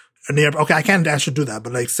to a nearby. Okay, I can't actually do that,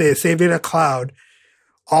 but like say save data cloud,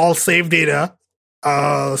 all save data.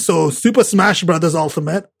 So Super Smash Brothers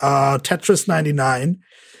Ultimate, Tetris 99.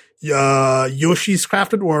 Yoshi's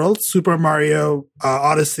Crafted World, Super Mario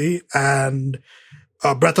Odyssey, and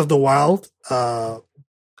Breath of the Wild. Splatoon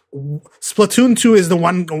 2 is the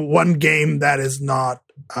one game that is not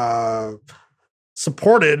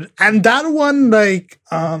supported, and that one like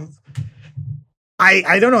I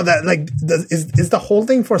don't know that like is the whole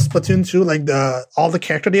thing for Splatoon 2 like all the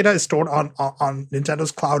character data is stored on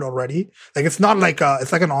Nintendo's cloud already. Like it's not like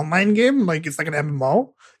it's like an online game, like it's like an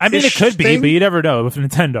MMO. I mean, it could be, but you never know with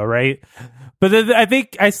Nintendo, right? But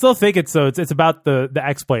I still think it's about the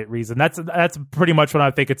exploit reason. That's pretty much what I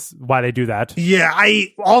think it's why they do that. Yeah,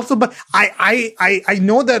 I know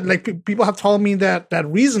that like people have told me that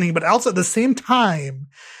reasoning, but also at the same time,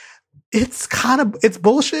 it's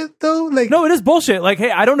bullshit though. Like, no, it is bullshit. Like, hey,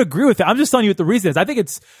 I don't agree with it. I'm just telling you what the reason is. I think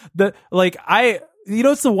it's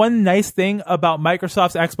it's the one nice thing about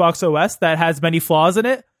Microsoft's Xbox OS that has many flaws in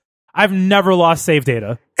it. I've never lost save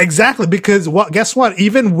data. Exactly, because guess what?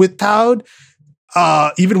 Even without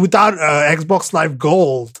Xbox Live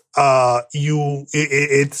Gold,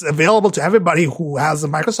 it's available to everybody who has a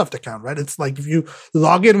Microsoft account, right? It's like if you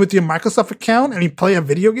log in with your Microsoft account and you play a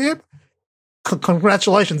video game,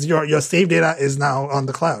 congratulations, your save data is now on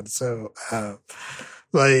the cloud. So,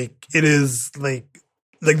 like it is like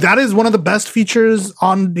that is one of the best features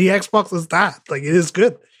on the Xbox. Is that like it is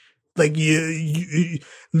good. Like you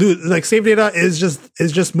like save data is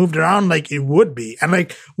just moved around like it would be, and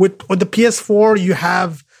like with the PS4 you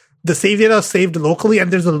have the save data saved locally,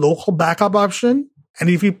 and there's a local backup option, and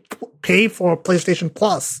if you pay for PlayStation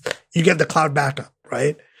Plus, you get the cloud backup,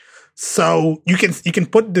 right? So you can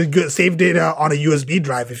put the save data on a USB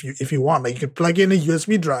drive if you want. Like you can plug in a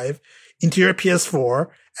USB drive into your PS4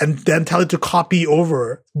 and then tell it to copy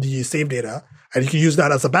over the save data, and you can use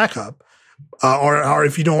that as a backup. Or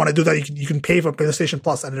if you don't want to do that, you can pay for PlayStation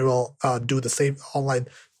Plus and it will do the same online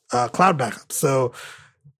cloud backup. So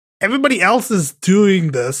everybody else is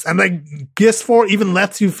doing this, and like PS4 even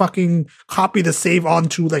lets you fucking copy the save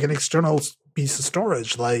onto like an external piece of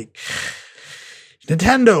storage. Like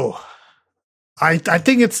Nintendo, I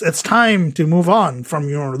think it's time to move on from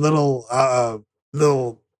your little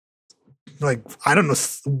like I don't know,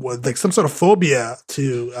 like some sort of phobia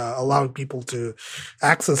to allow people to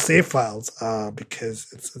access save files because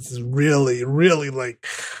it's really like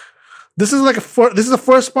this is like a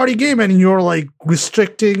first party game and you're like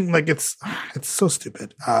restricting, like it's so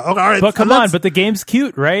stupid. Okay, all right, but come on, but the game's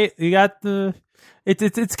cute, right? You got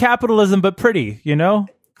it's capitalism but pretty, you know.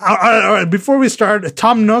 All right. Before we start,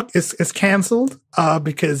 Tom Nook is canceled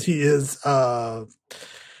because he is.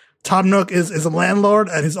 Tom Nook is a landlord,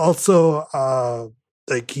 and he's also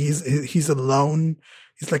like he's a loan.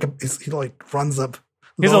 He runs up.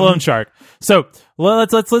 He's a loan shark. So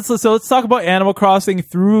let's talk about Animal Crossing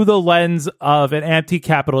through the lens of an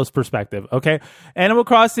anti-capitalist perspective. Okay, Animal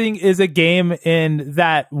Crossing is a game in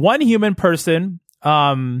that one human person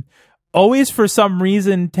always for some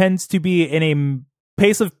reason tends to be in a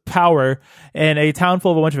place of power in a town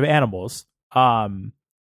full of a bunch of animals.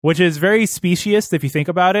 Which is very speciest if you think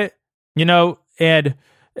about it, you know, and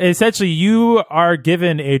essentially you are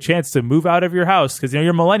given a chance to move out of your house because, you know,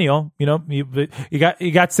 you're a millennial, you know,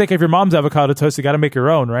 you got sick of your mom's avocado toast. You got to make your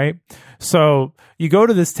own, right? So you go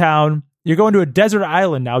to this town You're going to a desert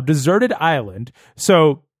island now, deserted island.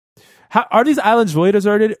 So are these islands really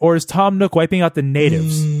deserted, or is Tom Nook wiping out the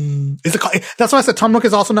natives? That's why I said Tom Nook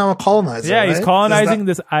is also now a colonizer. Yeah, he's right? colonizing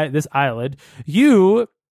this island.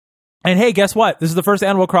 And hey, guess what? This is the first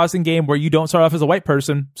Animal Crossing game where you don't start off as a white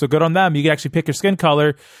person. So good on them. You can actually pick your skin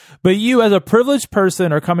color. But you, as a privileged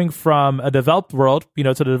person, are coming from a developed world,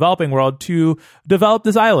 to the developing world to develop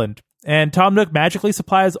this island. And Tom Nook magically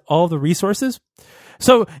supplies all the resources.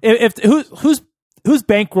 So who's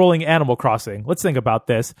bankrolling Animal Crossing? Let's think about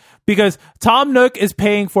this. Because Tom Nook is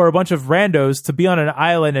paying for a bunch of randos to be on an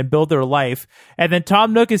island and build their life. And then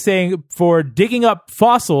Tom Nook is saying for digging up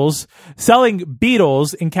fossils, selling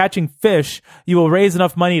beetles, and catching fish, you will raise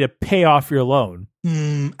enough money to pay off your loan.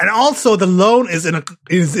 And also the loan is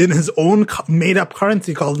in his own made up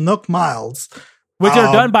currency called Nook Miles. Which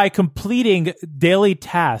are done by completing daily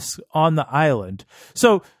tasks on the island.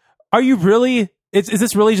 So are you really... Is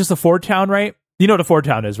this really just a Ford Town, right? You know what a Ford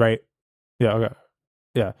Town is, right? Yeah, okay.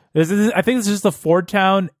 Yeah. I think it's just a Ford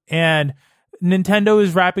Town, and Nintendo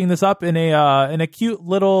is wrapping this up in a cute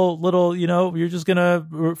little, you're just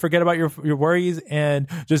gonna forget about your worries and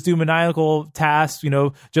just do maniacal tasks,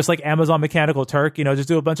 just like Amazon Mechanical Turk, just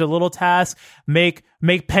do a bunch of little tasks, make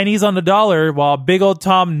pennies on the dollar while big old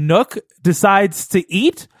Tom Nook decides to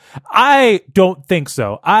eat. I don't think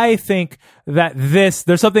so. I think that there's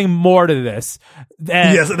something more to this.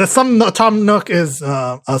 And yes, there's some. Tom Nook is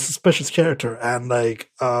a suspicious character, and I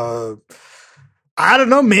don't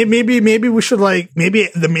know. Maybe we should maybe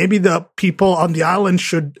the people on the island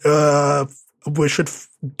should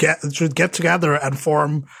get together and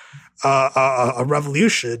form a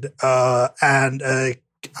revolution and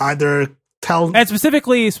either tell. And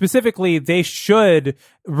specifically, they should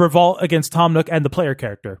revolt against Tom Nook and the player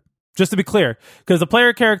character. Just to be clear, because the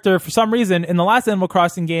player character, for some reason, in the last Animal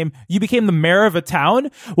Crossing game, you became the mayor of a town.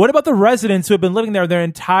 What about the residents who have been living there their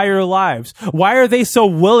entire lives? Why are they so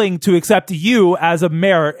willing to accept you as a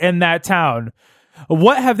mayor in that town?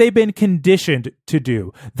 What have they been conditioned to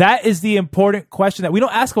do? That is the important question that we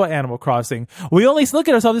don't ask about Animal Crossing. We only look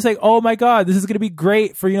at ourselves and say, oh my God, this is going to be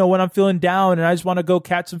great for, when I'm feeling down and I just want to go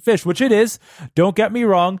catch some fish, which it is. Don't get me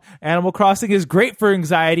wrong. Animal Crossing is great for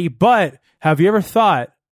anxiety, but have you ever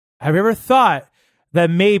thought that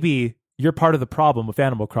maybe you're part of the problem with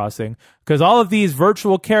Animal Crossing? Because all of these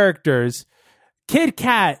virtual characters, Kid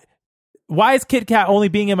Cat, why is Kid Cat only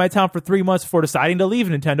being in my town for 3 months before deciding to leave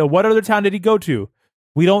Nintendo? What other town did he go to?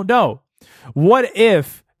 We don't know. What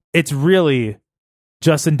if it's really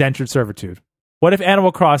just indentured servitude? What if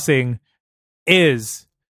Animal Crossing is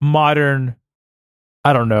modern?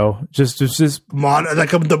 I don't know. Just modern,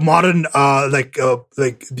 the modern,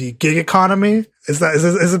 the gig economy. Is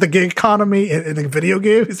it the gig economy in a video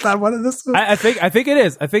game? Is that what it is? I think it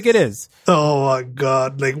is. I think it is. Oh my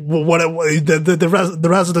God! The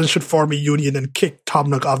residents should form a union and kick Tom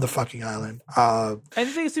Nook off the fucking island. And the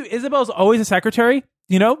thing is too, Isabel's always a secretary.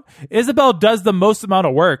 Isabel does the most amount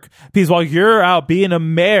of work because while you're out being a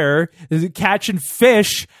mayor, catching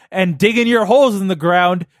fish and digging your holes in the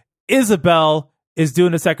ground, Isabel is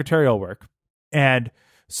doing the secretarial work. And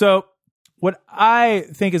so what I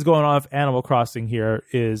think is going on with Animal Crossing here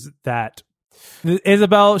is that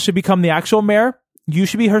Isabel should become the actual mayor. You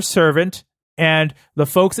should be her servant, and the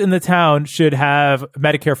folks in the town should have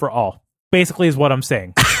Medicare for all, basically is what I'm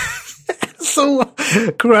saying. So,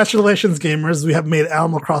 congratulations, gamers. We have made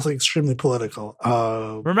Animal Crossing extremely political.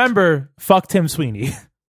 Remember, fuck Tim Sweeney.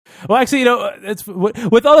 Well, actually, it's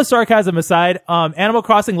with all the sarcasm aside, Animal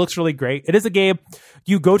Crossing looks really great. It is a game.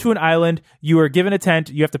 You go to an island, you are given a tent,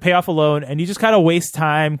 you have to pay off a loan, and you just kind of waste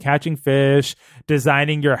time catching fish,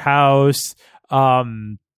 designing your house.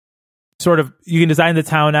 You can design the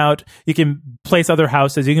town out. You can place other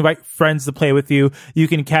houses. You can invite friends to play with you. You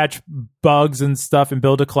can catch bugs and stuff and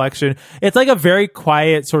build a collection. It's like a very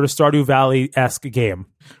quiet sort of Stardew Valley-esque game.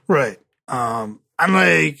 Right. I'm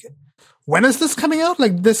like, when is this coming out?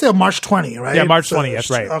 Like, they say March 20, right? Yeah, March 20,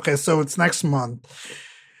 that's right. Okay, so it's next month.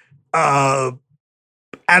 And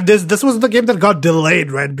this was the game that got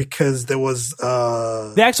delayed, right? Because there was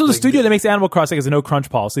the studio that makes Animal Crossing has a no crunch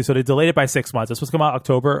policy, so they delayed it by 6 months. This was come out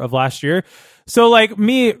October of last year. So like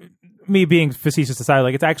me being facetious aside,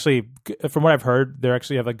 like it's actually, from what I've heard, they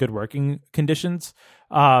actually have like good working conditions.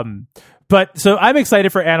 But so I'm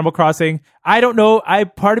excited for Animal Crossing. I don't know.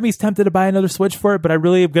 Part of me is tempted to buy another Switch for it, but I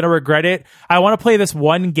really am going to regret it. I want to play this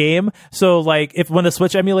one game. So like when the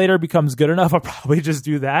Switch emulator becomes good enough, I'll probably just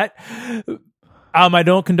do that. I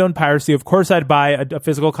don't condone piracy. Of course, I'd buy a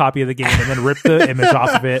physical copy of the game and then rip the image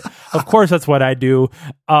off of it. Of course, that's what I do.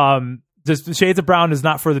 Just Shades of Brown is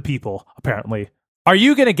not for the people, apparently. Are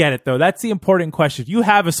you gonna get it though? That's the important question. You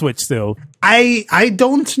have a Switch still. I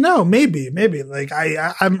don't know. Maybe. Like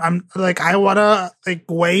I'm like I wanna like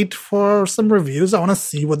wait for some reviews. I wanna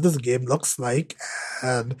see what this game looks like,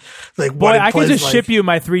 and like Boy, I can just like. Ship you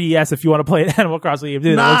my 3DS if you want to play Animal Crossing.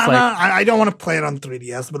 Dude, Nah, like. I don't want to play it on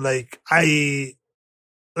 3DS, but like I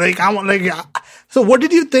want like. So, what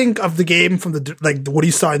did you think of the game from the like? What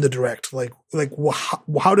you saw in the direct? Like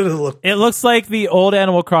how did it look? It looks like the old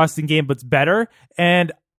Animal Crossing game, but's better,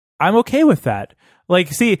 and I'm okay with that. Like,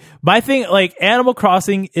 see, my thing, like, Animal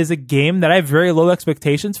Crossing is a game that I have very low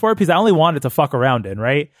expectations for because I only want it to fuck around in,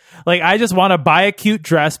 right? Like, I just want to buy a cute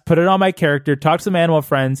dress, put it on my character, talk to some animal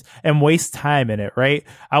friends, and waste time in it, right?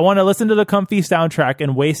 I want to listen to the comfy soundtrack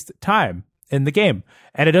and waste time in the game.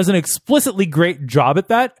 And it does an explicitly great job at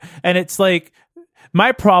that. And it's like,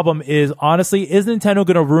 my problem is, honestly, is Nintendo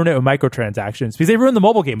going to ruin it with microtransactions? Because they ruined the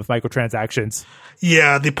mobile game with microtransactions.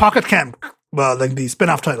 Yeah, the Pocket Camp, well, like the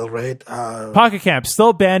spin-off title, right? Pocket Camp,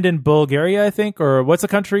 still banned in Bulgaria, I think, or what's the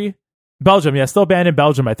country? Belgium, yeah, still banned in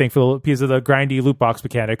Belgium, I think, for because of the grindy loot box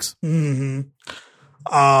mechanics. Mm-hmm.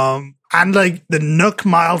 And like the Nook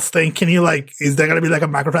Miles thing, can you like, is there going to be like a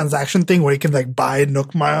microtransaction thing where you can like buy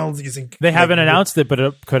Nook Miles using? They haven't announced it, but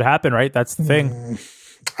it could happen, right? That's the thing.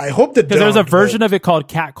 I hope that because there's a version of it called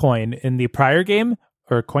Cat Coin in the prior game,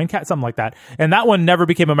 or Coin Cat, something like that, and that one never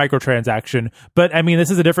became a microtransaction. But I mean,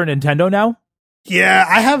 this is a different Nintendo now. Yeah,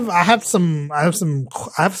 I hope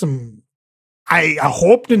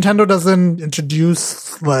Nintendo doesn't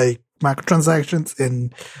introduce like microtransactions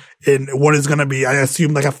in what is going to be, I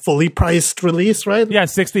assume, like a fully priced release, right? Yeah,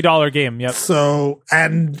 $60 game. Yep. So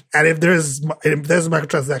and if there's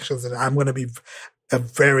microtransactions, then I'm going to be a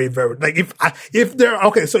very, very like if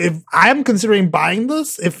I'm considering buying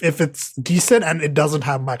this, if it's decent and it doesn't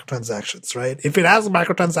have microtransactions, right? If it has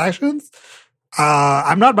microtransactions,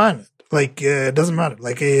 I'm not buying it. Like, it doesn't matter.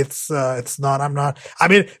 Like, it's not, I'm not, I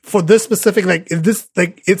mean, for this specific, like, it's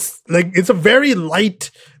a very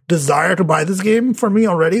light desire to buy this game for me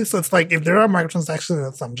already. So it's like, if there are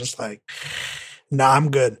microtransactions, I'm just like, nah,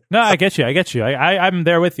 I'm good. No, I get you. I'm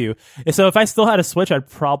there with you. So if I still had a Switch, I'd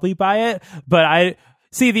probably buy it. But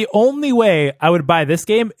the only way I would buy this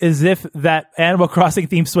game is if that Animal Crossing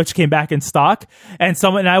themed Switch came back in stock and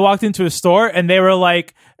I walked into a store and they were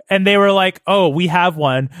like, oh, we have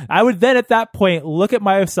one. I would then at that point look at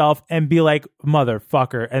myself and be like,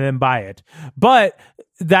 motherfucker, and then buy it. But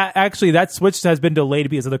that Switch has been delayed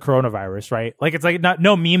because of the coronavirus, right? Like, it's like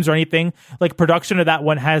no memes or anything. Like, production of that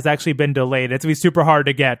one has actually been delayed. It's going to be super hard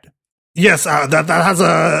to get. Yes, that has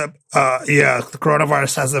the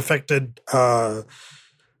coronavirus has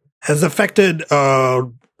affected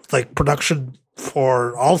like production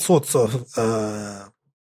for all sorts of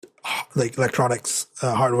like electronics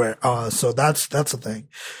hardware. So that's the thing.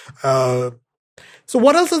 So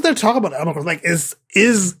what else is there to talk about Animal Crossing? Like, is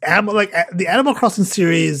Animal, like the Animal Crossing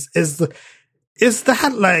series is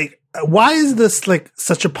that like, why is this like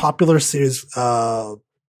such a popular series?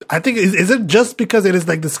 I think is it just because it is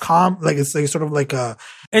like this like it's like sort of like a.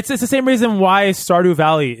 It's the same reason why Stardew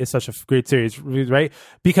Valley is such a great series, right?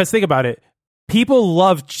 Because think about it, people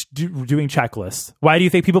love doing checklists. Why do you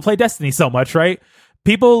think people play Destiny so much, right?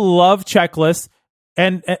 People love checklists,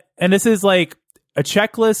 and this is like a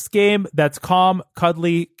checklist game that's calm,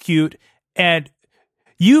 cuddly, cute, and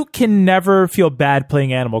you can never feel bad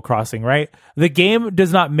playing Animal Crossing, right? The game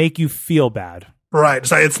does not make you feel bad. Right.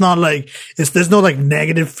 So it's not like there's no like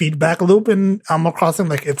negative feedback loop in Animal Crossing.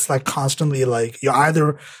 Like, it's like constantly like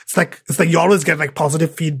it's like you always get like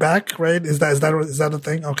positive feedback, right? Is that a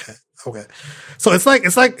thing? Okay. So it's like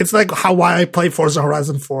why I play Forza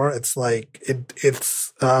Horizon 4. It's like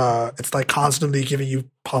it's like constantly giving you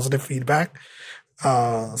positive feedback.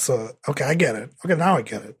 So okay, I get it. Okay, now I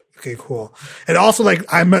get it. Okay, cool. And also,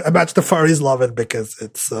 like, I imagine the furries love it because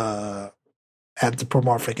it's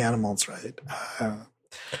anthropomorphic animals, right?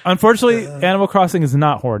 Unfortunately, Animal Crossing is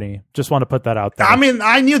not horny. Just want to put that out there. I mean,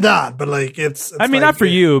 I knew that, but like, it's I mean, like, not for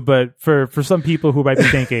you, but for some people who might be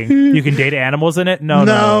thinking you can date animals in it.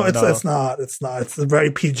 No, it's not. It's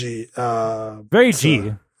very PG. Very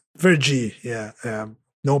G. Very G. Yeah.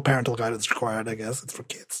 No parental guidance required. I guess it's for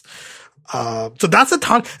kids. So that's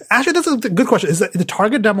actually, that's a good question. Is the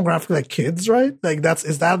target demographic like kids, right? Like,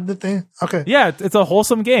 is that the thing? Okay. Yeah, it's a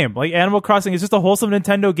wholesome game. Like, Animal Crossing is just a wholesome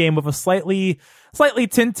Nintendo game with a slightly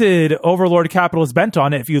tinted Overlord capitalist bent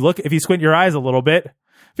on it. If you squint your eyes a little bit,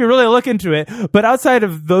 if you really look into it. But outside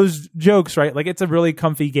of those jokes, right? Like, it's a really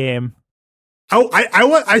comfy game.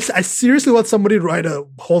 I seriously want somebody to write a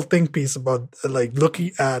whole think piece about like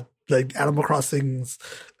looking at like Animal Crossing's.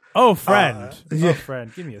 Oh, friend.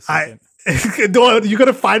 Give me a second. You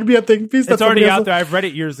gotta find me a think piece. It's already out there. I've read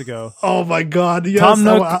it years ago. Oh my god! Yes, Tom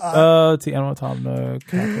Nook, Tom Nook,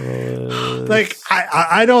 capitalist. Like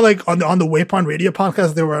I know, like on the Waypoint Radio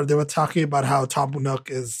podcast, they were talking about how Tom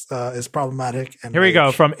Nook is problematic. And here we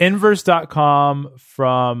go from Inverse.com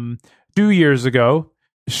from 2 years ago.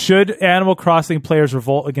 Should Animal Crossing players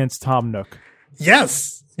revolt against Tom Nook?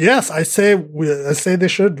 Yes, I say they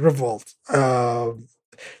should revolt.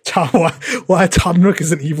 Why Tom Nook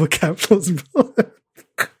is an evil capitalist villain?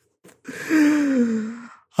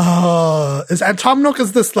 And Tom Nook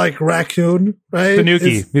is this like raccoon, right?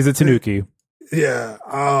 Tanuki. He's a Tanuki. Yeah.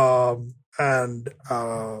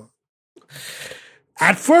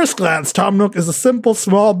 At first glance, Tom Nook is a simple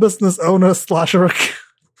small business owner / raccoon.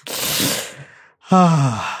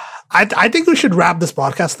 I think we should wrap this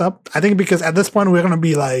podcast up. I think because at this point we're gonna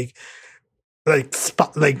be like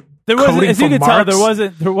there wasn't, as you can tell,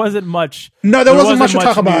 there wasn't much. No, there wasn't much to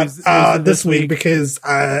talk about this week because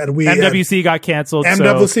MWC got canceled.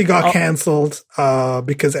 MWC got canceled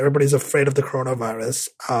because everybody's afraid of the coronavirus.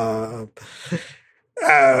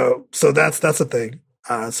 So that's the thing.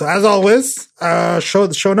 So as always,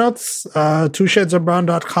 show notes,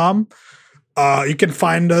 twoshadesofbrown.com. You can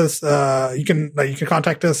find us. You can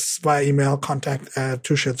contact us via email,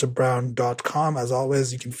 contact@twoshadesofbrown.com. As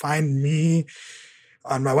always, you can find me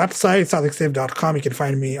on my website, southicsave.com. You can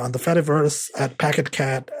find me on the Fediverse at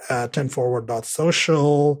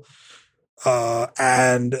packetcat10forward.social.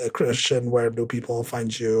 And Christian, where do people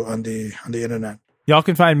find you on the internet? Y'all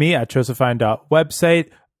can find me at josephine.website.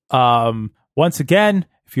 Once again,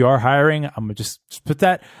 if you are hiring, I'm gonna just put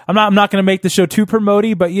that. I'm not gonna make the show too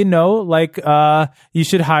promoty, but you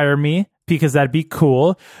should hire me because that'd be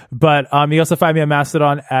cool. But you also find me on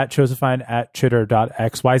Mastodon at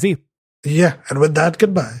josephine@twitter.xyz. Yeah, and with that,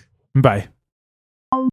 goodbye. Bye.